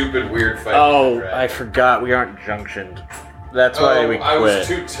a stupid weird fight. Oh, with the I dragon. forgot we aren't junctioned. That's why we quit. I was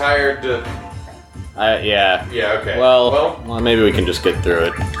too tired to. Yeah. Yeah, okay. Well, maybe we can just get through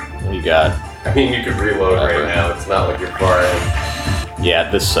it. What do you got? I mean, you could reload right now. It's not like you're far in. Yeah,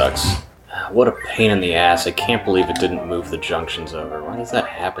 this sucks. What a pain in the ass. I can't believe it didn't move the junctions over. Why does that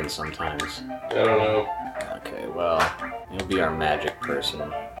happen sometimes? I don't know. Okay, well, you'll be our magic person.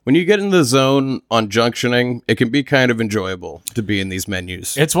 When you get in the zone on junctioning, it can be kind of enjoyable to be in these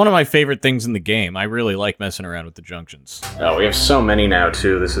menus. It's one of my favorite things in the game. I really like messing around with the junctions. Oh, we have so many now,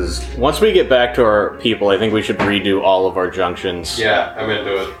 too. This is... Once we get back to our people, I think we should redo all of our junctions. Yeah, I'm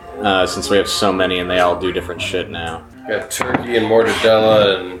into it. Since we have so many and they all do different shit now. Got turkey and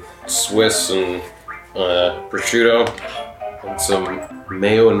mortadella and Swiss and prosciutto and some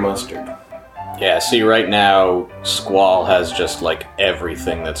mayo and mustard. Yeah, see, right now, Squall has just, like,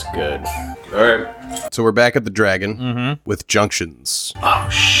 everything that's good. Alright. So we're back at the Dragon Mm-hmm. with junctions. Oh,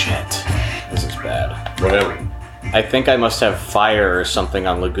 shit. This is bad. Whatever. I think I must have fire or something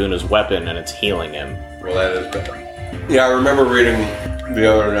on Laguna's weapon and it's healing him. Well, that is bad. Yeah, I remember reading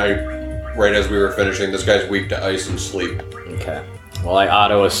the other night, right as we were finishing, this guy's weak to ice and sleep. Okay. Well, I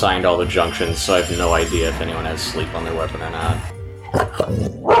auto-assigned all the junctions, so I have no idea if anyone has sleep on their weapon or not.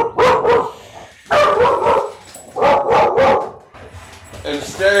 And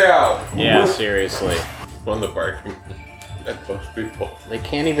stay out! Yeah, seriously. On the barking at those people. They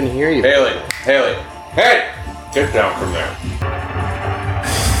can't even hear you. Haley! Hey! Get down from there.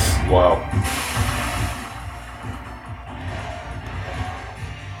 Wow.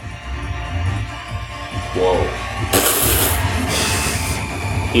 Whoa.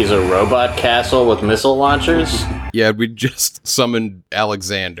 He's a robot castle with missile launchers? Yeah, we just summoned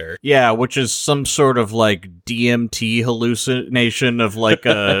Alexander. Yeah, which is some sort of like DMT hallucination of like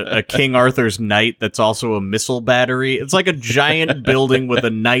a King Arthur's knight that's also a missile battery. It's like a giant building with a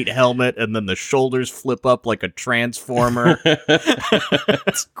knight helmet and then the shoulders flip up like a transformer.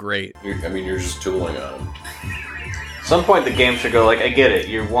 That's great. You're just tooling on him. At some point the game should go like, I get it,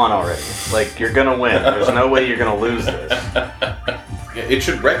 you won already. Like, you're gonna win. There's no way you're gonna lose this. Yeah, it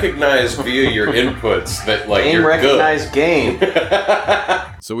should recognize via your inputs that, like, Game you're recognized game. good.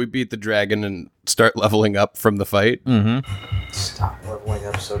 So we beat the dragon and start leveling up from the fight. Mm-hmm. Stop leveling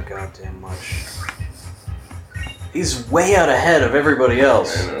up so goddamn much. He's way out ahead of everybody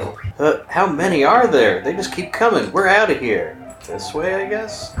else. I know. How many are there? They just keep coming. We're out of here. This way, I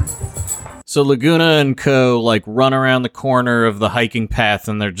guess? So Laguna and Co. like run around the corner of the hiking path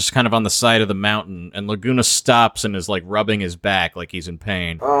and they're just kind of on the side of the mountain and Laguna stops and is like rubbing his back like he's in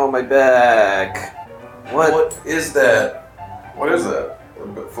pain. Oh, my back. What? What is that? What is that?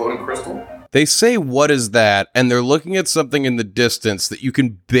 A floating crystal? They say, what is that? And they're looking at something in the distance that you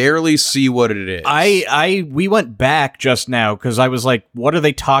can barely see what it is. We went back just now because I was like, what are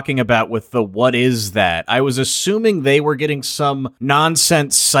they talking about with the what is that? I was assuming they were getting some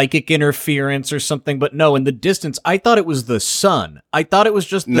nonsense psychic interference or something, but no, in the distance, I thought it was the sun. I thought it was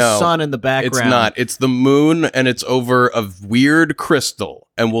just the sun in the background. It's not. It's the moon, and it's over a weird crystal.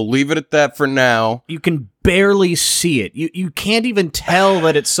 And we'll leave it at that for now. You can barely see it. You can't even tell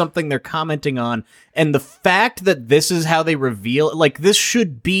that it's something they're commenting on. And the fact that this is how they reveal, like, this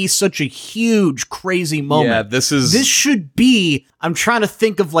should be such a huge, crazy moment. Yeah, this should be, I'm trying to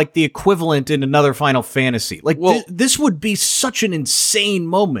think of, like, the equivalent in another Final Fantasy. Like, this would be such an insane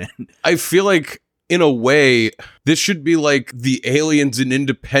moment. I feel like, in a way, this should be like the aliens in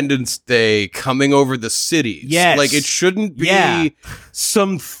Independence Day coming over the cities. Yes. Like, it shouldn't be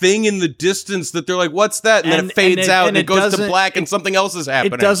something in the distance that they're like, what's that? And then it fades out and it goes to black and something else is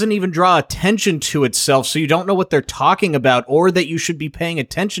happening. It doesn't even draw attention to itself, so you don't know what they're talking about or that you should be paying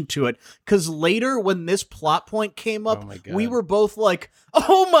attention to it. Because later, when this plot point came up, we were both like,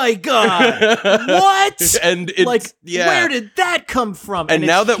 oh my god, what? And it's, like, where did that come from? And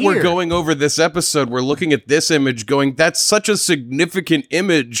now that we're going over this episode, we're looking at this image going, that's such a significant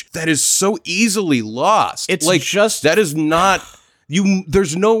image that is so easily lost. It's like, just... that is not...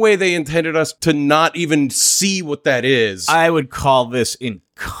 There's no way they intended us to not even see what that is. I would call this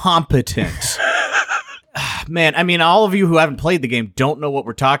incompetent. Man, I mean, all of you who haven't played the game don't know what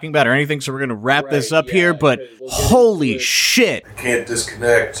we're talking about or anything, so we're going to wrap this up here, but holy shit. I can't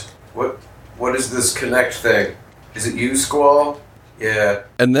disconnect. What is this connect thing? Is it you, Squall? Yeah.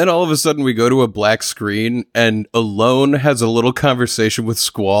 And then all of a sudden we go to a black screen and Alone has a little conversation with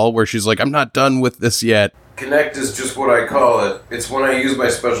Squall where she's like, I'm not done with this yet. Connect is just what I call it. It's when I use my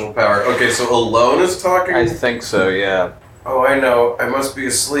special power. Okay, so Alone is talking? I think so, yeah. Oh, I know. I must be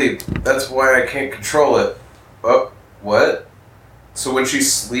asleep. That's why I can't control it. Oh, what? So when she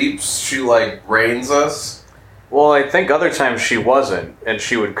sleeps, she, like, brains us? Well, I think other times she wasn't, and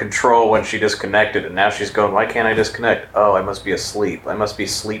she would control when she disconnected, and now she's going, why can't I disconnect? Oh, I must be asleep. I must be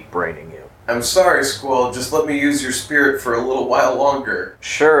sleep braining you. I'm sorry, Squall. Just let me use your spirit for a little while longer.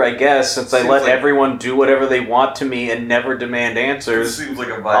 Sure, I guess, since I let like everyone do whatever they want to me and never demand answers, seems like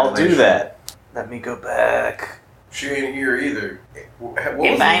a I'll violation. do that. Let me go back. She ain't here either.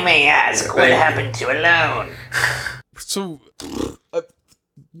 If I may ask, what happened to Alone? So,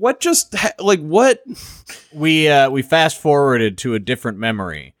 what just, what? We fast forwarded to a different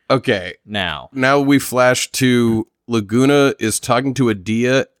memory. Okay. Now we flash to Laguna is talking to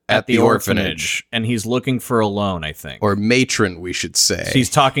Adia at the orphanage. And he's looking for Alone, I think. Or Matron, we should say. So he's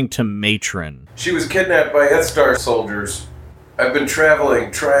talking to Matron. She was kidnapped by Estar soldiers. I've been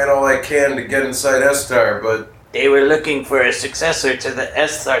traveling, trying all I can to get inside Estar, but... They were looking for a successor to the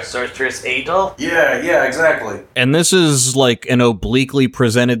Esthar sorceress Adel? Yeah, exactly. And this is like an obliquely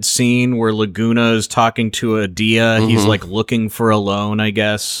presented scene where Laguna is talking to Adia. Mm-hmm. He's like looking for Alone, I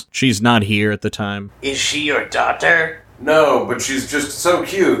guess. She's not here at the time. Is she your daughter? No, but she's just so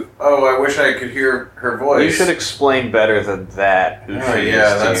cute. Oh, I wish I could hear her voice. You should explain better than that who she is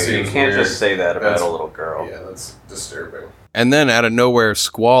that to you. seems You can't weird. just say that about a little girl. Yeah, that's disturbing. And then out of nowhere,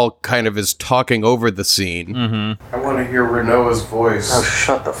 Squall kind of is talking over the scene. Mm-hmm. I want to hear Renoa's voice. Oh,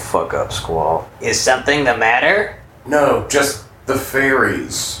 shut the fuck up, Squall. Is something the matter? No, just the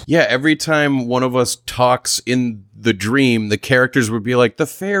fairies. Yeah, every time one of us talks in the dream, the characters would be like, the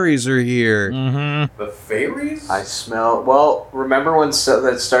fairies are here. Mm-hmm. The fairies? I smell... Well, remember when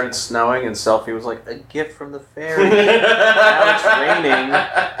that started snowing and Selphie was like, a gift from the fairies? Now it's raining.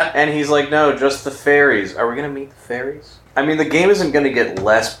 And he's like, no, just the fairies. Are we going to meet the fairies? I mean, the game isn't going to get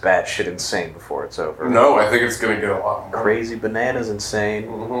less batshit insane before it's over. No, I think it's going to get a lot more. Crazy bananas insane.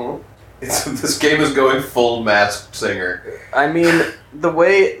 Mm-hmm. This game is going full Masked Singer. I mean, the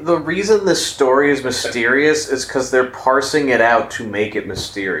reason this story is mysterious is because they're parsing it out to make it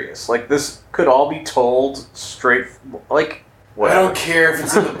mysterious. Like, this could all be told straight, like, what? I don't care if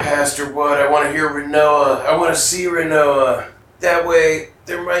it's in the past or what. I want to hear Renoa. I want to see Renoa. That way,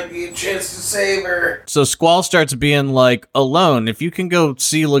 there might be a chance to save her. So Squall starts being like, Alone, if you can go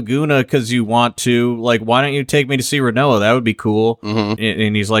see Laguna because you want to, like, why don't you take me to see Renoa? That would be cool. Mm-hmm.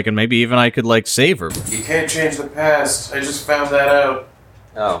 And he's like, and maybe even I could, like, save her. You can't change the past. I just found that out.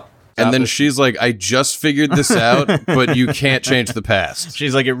 Oh. And then she's like, I just figured this out, but you can't change the past.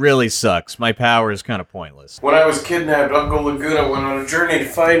 She's like, it really sucks. My power is kind of pointless. When I was kidnapped, Uncle Laguna went on a journey to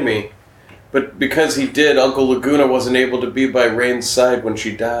find me. But because he did, Uncle Laguna wasn't able to be by Rain's side when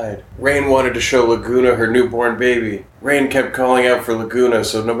she died. Rain wanted to show Laguna her newborn baby. Rain kept calling out for Laguna,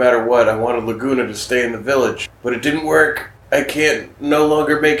 so no matter what, I wanted Laguna to stay in the village. But it didn't work. I can't no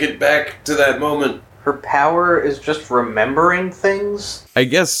longer make it back to that moment. Her power is just remembering things? I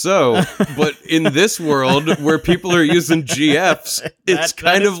guess so, but in this world where people are using GFs, it's That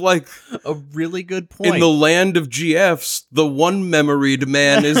kind is of like A really good point. in the land of GFs, the one memoried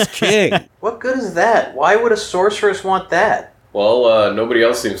man is king. What good is that? Why would a sorceress want that? Well, nobody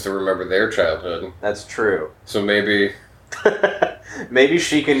else seems to remember their childhood. That's true. So maybe... Maybe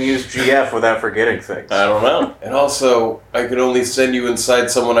she can use GF without forgetting things. I don't know. And also, I could only send you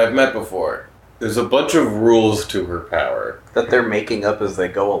inside someone I've met before. There's a bunch of rules to her power. That they're making up as they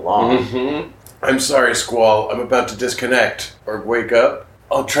go along. Mm-hmm. I'm sorry, Squall. I'm about to disconnect. Or wake up.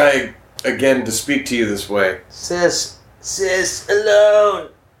 I'll try again to speak to you this way. Sis, alone.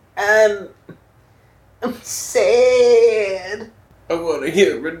 I'm sad. I want to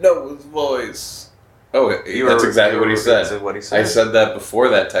hear Renoa's voice. Oh, You that's were- exactly you what he were- said. that's what he said? I said that before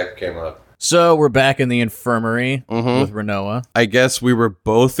that text came up. So we're back in the infirmary Mhm. with Renoa. I guess we were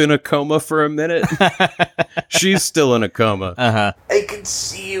both in a coma for a minute. She's still in a coma. Uh-huh. I can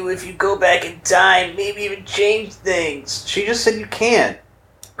see you if you go back in time, maybe even change things. She just said you can't.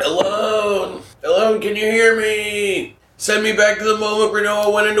 Alone! Alone, can you hear me? Send me back to the moment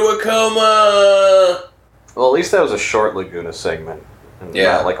Renoa went into a coma! Well, at least that was a short Laguna segment. And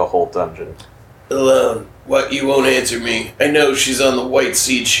Yeah. not like a whole dungeon. Alone, what? You won't answer me. I know she's on the White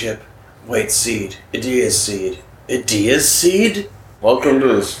Seed ship. White Seed. Idea's Seed. Idea's Seed? Welcome to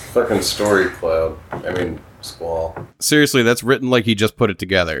this fucking story cloud. I mean, Squall. Seriously, that's written like he just put it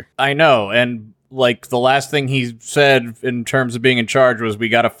together. I know, and like the last thing he said in terms of being in charge was we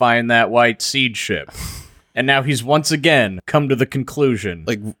gotta find that white seed ship. And now he's once again come to the conclusion,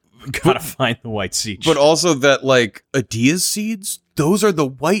 Like, we gotta find the white seed but ship. also that, like, Adia's seeds? Those are the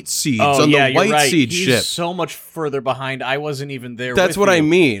white seeds Oh, on yeah, the you're white right. seed He's ship. so much further behind. I wasn't even there. That's with what you. I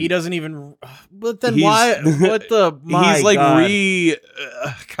mean. He doesn't even. But then He's- why? What the? My He's like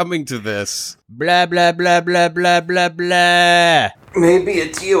God. coming to this. Blah blah blah blah blah blah blah. Maybe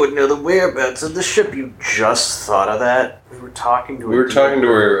Atia would know the whereabouts of the ship. You just thought of that? We were talking to We were Atia talking to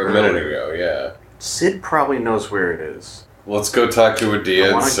her a minute earlier. ago, yeah. Sid probably knows where it is. Let's go talk to I Adia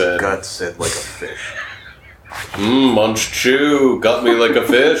and want to Sid. gut Sid like a fish. Munch chew, got me like a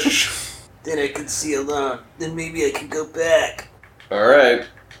fish. Then I can see alone. Then maybe I can go back. Alright.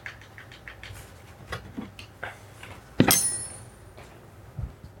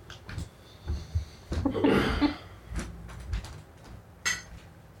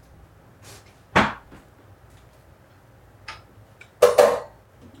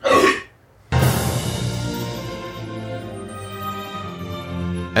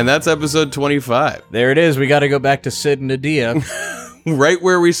 And that's episode 25. There it is. We got to go back to Sid and Nadia. Right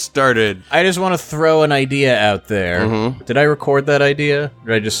where we started. I just want to throw an idea out there. Mhm. Did I record that idea? Or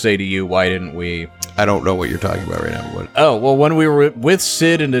did I just say to you, why didn't we? I don't know what you're talking about right now. What? Oh, well, when we were with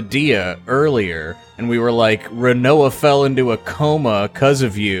Sid and Nadia earlier, and we were like, Renoa fell into a coma because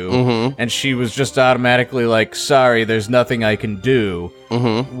of you, Mhm. and she was just automatically like, sorry, there's nothing I can do.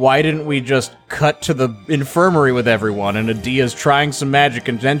 Mm-hmm. Why didn't we just cut to the infirmary with everyone, and Nadia's trying some magic,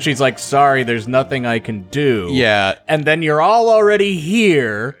 and then she's like, sorry, there's nothing I can do. Yeah. And then you're all already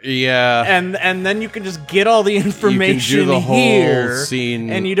here. Yeah. And then you can just get all the information the whole here, scene.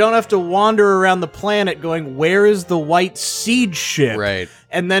 and you don't have to wander around the planet going, "Where is the white seed ship?" Right.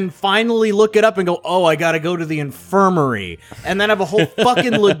 And then finally look it up and go, "Oh, I gotta go to the infirmary," and then have a whole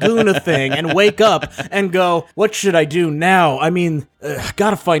fucking Laguna thing, and wake up and go, "What should I do now? I mean,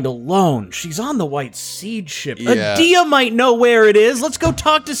 gotta find Alone. She's on the white seed ship. Yeah. Adia might know where it is. Let's go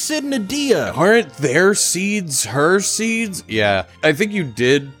talk to Sid and Adia." Aren't their seeds her seeds? Yeah. I think you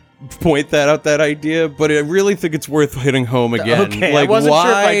did point that out, that idea, but I really think it's worth hitting home again. Okay, like, I wasn't why?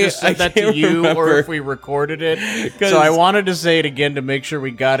 sure if I just said that to can't you or remember. if we recorded it. 'Cause So I wanted to say it again to make sure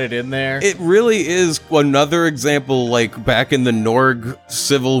we got it in there. It really is another example, like back in the Norg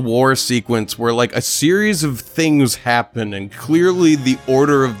Civil War sequence, where like a series of things happen and clearly the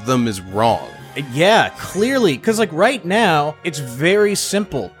order of them is wrong. Yeah, clearly. Because, like, right now, it's very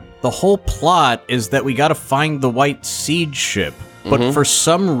simple. The whole plot is that we gotta find the white seed ship. But for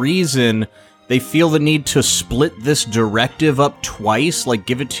some reason, they feel the need to split this directive up twice, like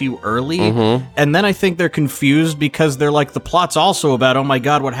give it to you early. And then I think they're confused because they're like, the plot's also about, oh my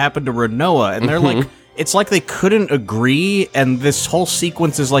god, what happened to Renoa? And they're like, it's like they couldn't agree, and this whole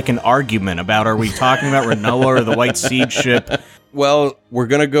sequence is like an argument about, are we talking about Renoa or the white seed ship? Well, we're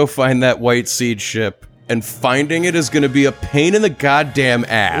gonna go find that white seed ship, and finding it is going to be a pain in the goddamn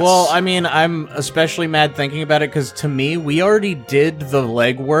ass. Well, I mean, I'm especially mad thinking about it because to me, we already did the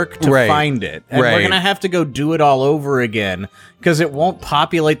legwork to Right. find it. And Right. we're going to have to go do it all over again because it won't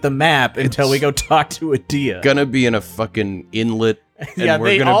populate the map until we go talk to Adia. gonna be in a fucking inlet. And Yeah,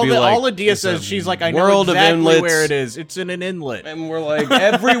 we're gonna all be like, Adia it's a says, she's like, I know world of exactly inlets. where it is. It's in an inlet. And we're like,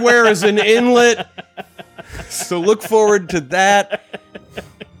 everywhere is an inlet. So look forward to that.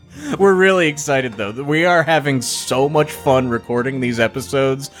 We're really excited, though. We are having so much fun recording these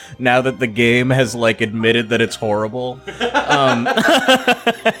episodes now that the game has, like, admitted that it's horrible.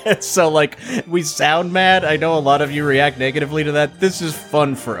 So, like, we sound mad. I know a lot of you react negatively to that. This is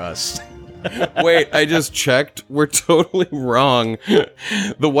fun for us. Wait, I just checked. We're totally wrong.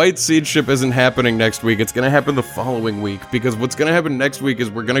 The White Seed ship isn't happening next week. It's going to happen the following week, because what's going to happen next week is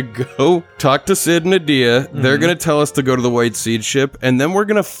we're going to go talk to Sid and Adia. They're going to tell us to go to the White Seed ship, and then we're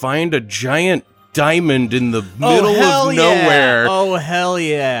going to find a giant diamond in the middle of nowhere. Oh, hell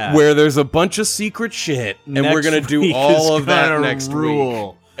yeah. Where there's a bunch of secret shit, and we're gonna do all of that next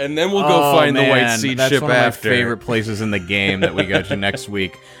week. And then we'll go find the White Seed That's ship one after. of my favorite places in the game that we go to next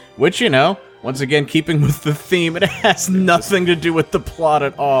week. Which, you know, once again, keeping with the theme, it has nothing to do with the plot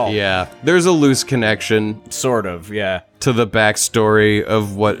at all. Yeah, there's a loose connection Sort of, yeah. to the backstory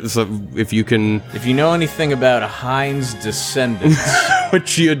of what. So if you can, If you know anything about Heinz descendants,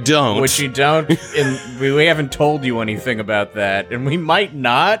 which you don't, which you don't, and we haven't told you anything about that, and we might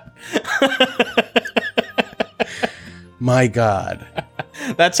not. my God,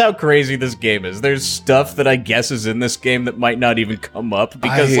 That's how crazy this game is. There's stuff that I guess is in this game that might not even come up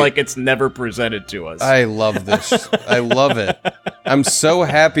because, like, it's never presented to us. I love this. I love it. I'm so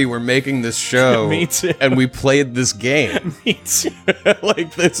happy we're making this show. Me too. And we played this game. Me too.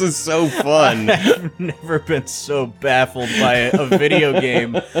 Like, this is so fun. I've never been so baffled by a video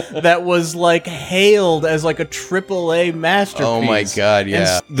game that was, like, hailed as, like, a AAA masterpiece. Oh my God,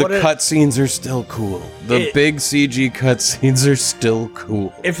 yeah. The cutscenes are still cool. The big CG cutscenes are still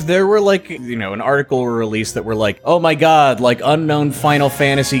cool. If there were, like, you know, an article released that were like, oh my God, like, unknown Final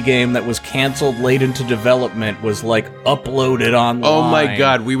Fantasy game that was canceled late into development was, like, uploaded online. Oh my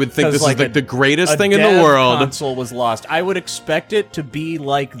God, we would think 'Cause, this like, is like the greatest thing in dev the world. console was lost. I would expect it to be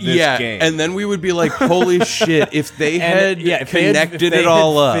like this Yeah, game. and then we would be like, holy shit, if they had if they connected if they it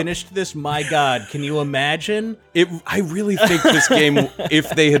all had up. finished this, my God, can you imagine? I really think this game, if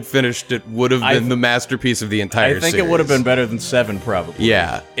they had finished it, would have been the masterpiece of the entire I think series. it would have been better than 7, probably.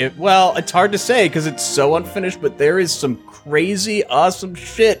 Yeah. Well, it's hard to say because it's so unfinished, but there is some crazy, awesome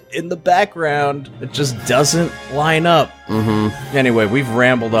shit in the background that just doesn't line up. Mm-hmm. Anyway, we've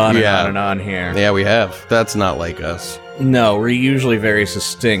rambled on and on here. Yeah, we have. That's not like us. No, we're usually very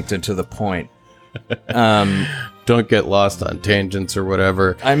succinct and to the point. Don't get lost on tangents or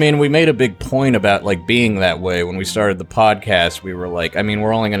whatever. I mean, we made a big point about, like, being that way when we started the podcast. We were like, I mean,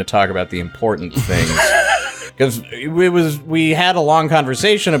 we're only going to talk about the important things. Because we had a long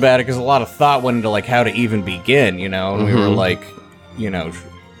conversation about it because a lot of thought went into, like, how to even begin, you know? And we were like, you know,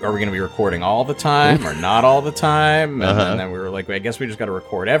 are we going to be recording all the time or not all the time? And then we were like, I guess we just got to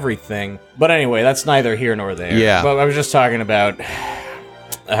record everything. But anyway, that's neither here nor there. Yeah. But I was just talking about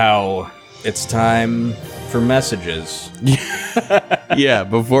how it's time for messages. Yeah,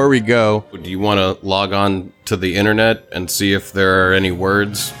 before we go, do you want to log on to the internet and see if there are any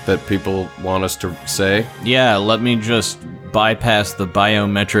words that people want us to say? Yeah, let me just bypass the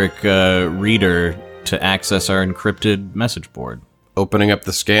biometric reader to access our encrypted message board. Opening up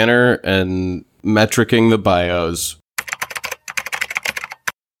the scanner and metricing the bios.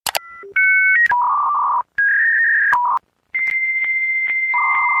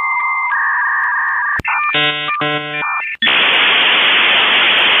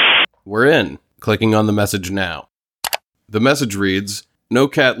 We're in. Clicking on the message now. The message reads, No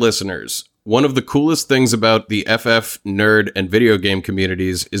Cat listeners. One of the coolest things about the FF, nerd, and video game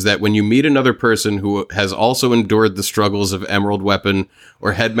communities is that when you meet another person who has also endured the struggles of Emerald Weapon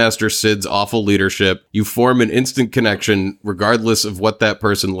or Headmaster Sid's awful leadership, you form an instant connection regardless of what that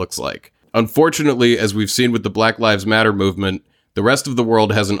person looks like. Unfortunately, as we've seen with the Black Lives Matter movement, the rest of the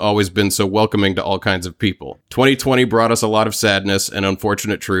world hasn't always been so welcoming to all kinds of people. 2020 brought us a lot of sadness and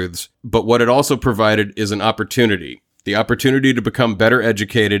unfortunate truths, but what it also provided is an opportunity. The opportunity to become better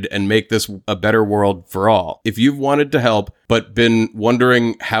educated and make this a better world for all. If you've wanted to help, but been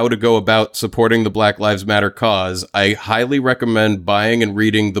wondering how to go about supporting the Black Lives Matter cause, I highly recommend buying and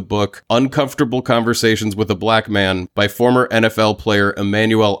reading the book Uncomfortable Conversations with a Black Man by former NFL player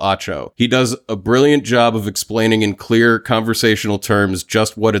Emmanuel Acho. He does a brilliant job of explaining in clear conversational terms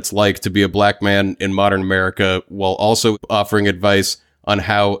just what it's like to be a black man in modern America, while also offering advice on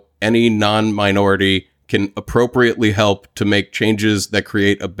how any non-minority can appropriately help to make changes that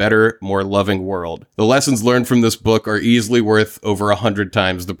create a better, more loving world. The lessons learned from this book are easily worth over 100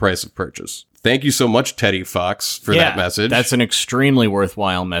 times the price of purchase. Thank you so much, Teddy Fox, for that message. That's an extremely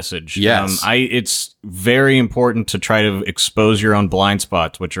worthwhile message. Yes. It's very important to try to expose your own blind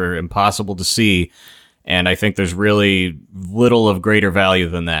spots, which are impossible to see. And I think there's really little of greater value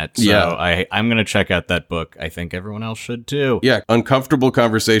than that. So I'm going to check out that book. I think everyone else should too. Yeah, Uncomfortable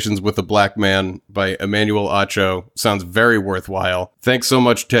Conversations with a Black Man by Emmanuel Acho sounds very worthwhile. Thanks so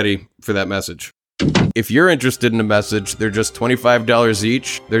much, Teddy, for that message. If you're interested in a message, they're just $25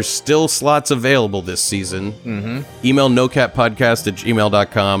 each. There's still slots available this season. Email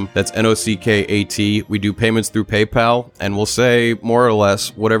nocatpodcast@gmail.com. That's NOCKAT. We do payments through PayPal, and we'll say more or less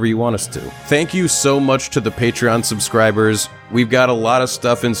whatever you want us to. Thank you so much to the Patreon subscribers. We've got a lot of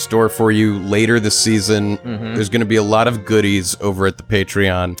stuff in store for you later this season. There's going to be a lot of goodies over at the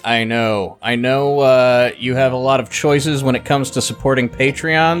Patreon. I know. You have a lot of choices when it comes to supporting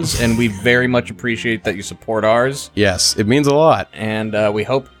Patreons, and we very much appreciate that you support ours. Yes, it means a lot. And we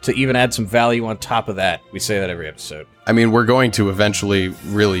hope to even add some value on top of that. We say that every episode. I mean, we're going to eventually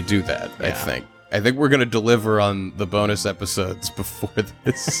really do that, I think. I think we're going to deliver on the bonus episodes before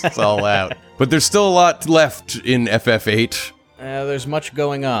this is all out. But there's still a lot left in FF8. There's much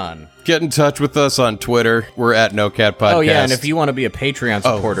going on. Get in touch with us on Twitter. We're at NoCatPodcast. Oh, yeah, and if you want to be a Patreon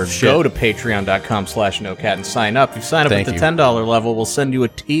supporter, go to patreon.com/NoCat and sign up. If you sign up at the $10 level, we'll send you a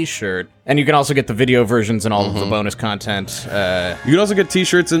t-shirt. And you can also get the video versions and all of the bonus content. You can also get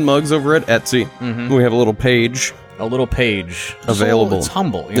t-shirts and mugs over at Etsy. We have a little page. Available. It's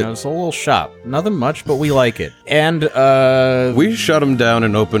humble, it's a little shop. Nothing much, but we like it. And we shut them down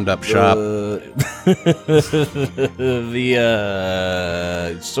and opened up shop. The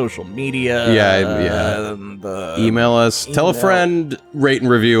social media. Email us. Tell a friend. Rate and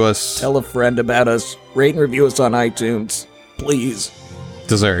review us. Tell a friend about us. Rate and review us on iTunes, please.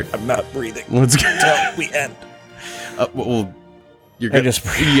 Dessert. I'm not breathing. Let's go. Until we end. Well, you're gonna just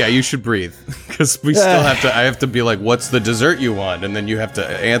breathe. Yeah, you should breathe because we still have to. I have to be like, "What's the dessert you want?" And then you have to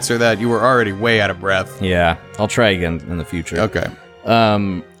answer that. You were already way out of breath. Yeah, I'll try again in the future. Okay.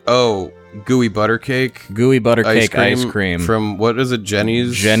 Gooey butter cake. Gooey butter cake ice cream from what is it?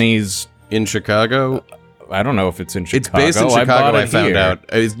 Jenny's in Chicago. I don't know if it's in Chicago. It's based in Chicago. I found here. out.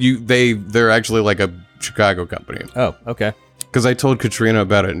 They're actually like a Chicago company. Oh, okay. Because I told Katrina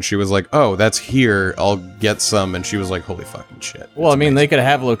about it, and she was like, "Oh, that's here. I'll get some." And she was like, "Holy fucking shit!" Well, I mean, they could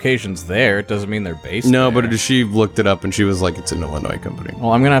have locations there. It doesn't mean they're based. No, there. but she looked it up, and she was like, "It's an Illinois company."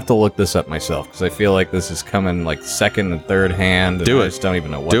 Well, I'm gonna have to look this up myself because I feel like this is coming like second and third hand. And Do I it. just don't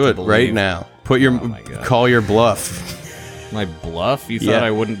even know what. Do to it believe. right now. Call your bluff. My bluff? You thought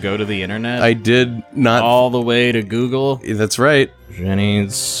I wouldn't go to the internet? I did not. All the way to Google? That's right.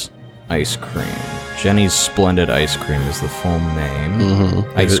 Jenny's ice cream. Jenny's Splendid Ice Cream is the full name.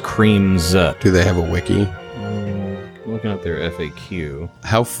 Ice creams. Do they have a wiki? Looking at their FAQ.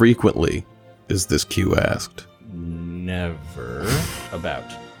 How frequently is this Q asked? Never. About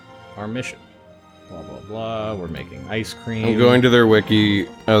our mission. Blah, blah, blah. We're making ice cream. I'm going to their wiki.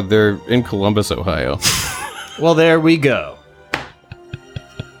 Oh, they're in Columbus, Ohio. Well, there we go.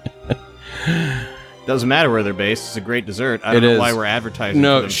 Doesn't matter where they're based. It's a great dessert. I don't know why we're advertising.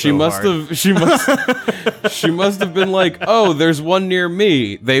 No, for them she so must hard. have. She must have been like, "Oh, there's one near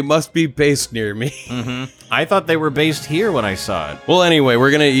me. They must be based near me." I thought they were based here when I saw it. Well, anyway,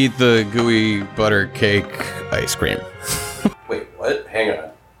 we're gonna eat the gooey butter cake ice cream. Wait, what? Hang on.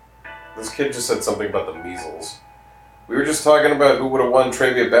 This kid just said something about the measles. We were just talking about who would have won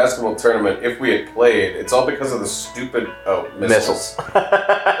Trivia Basketball Tournament if we had played. It's all because of the stupid... Oh, missiles.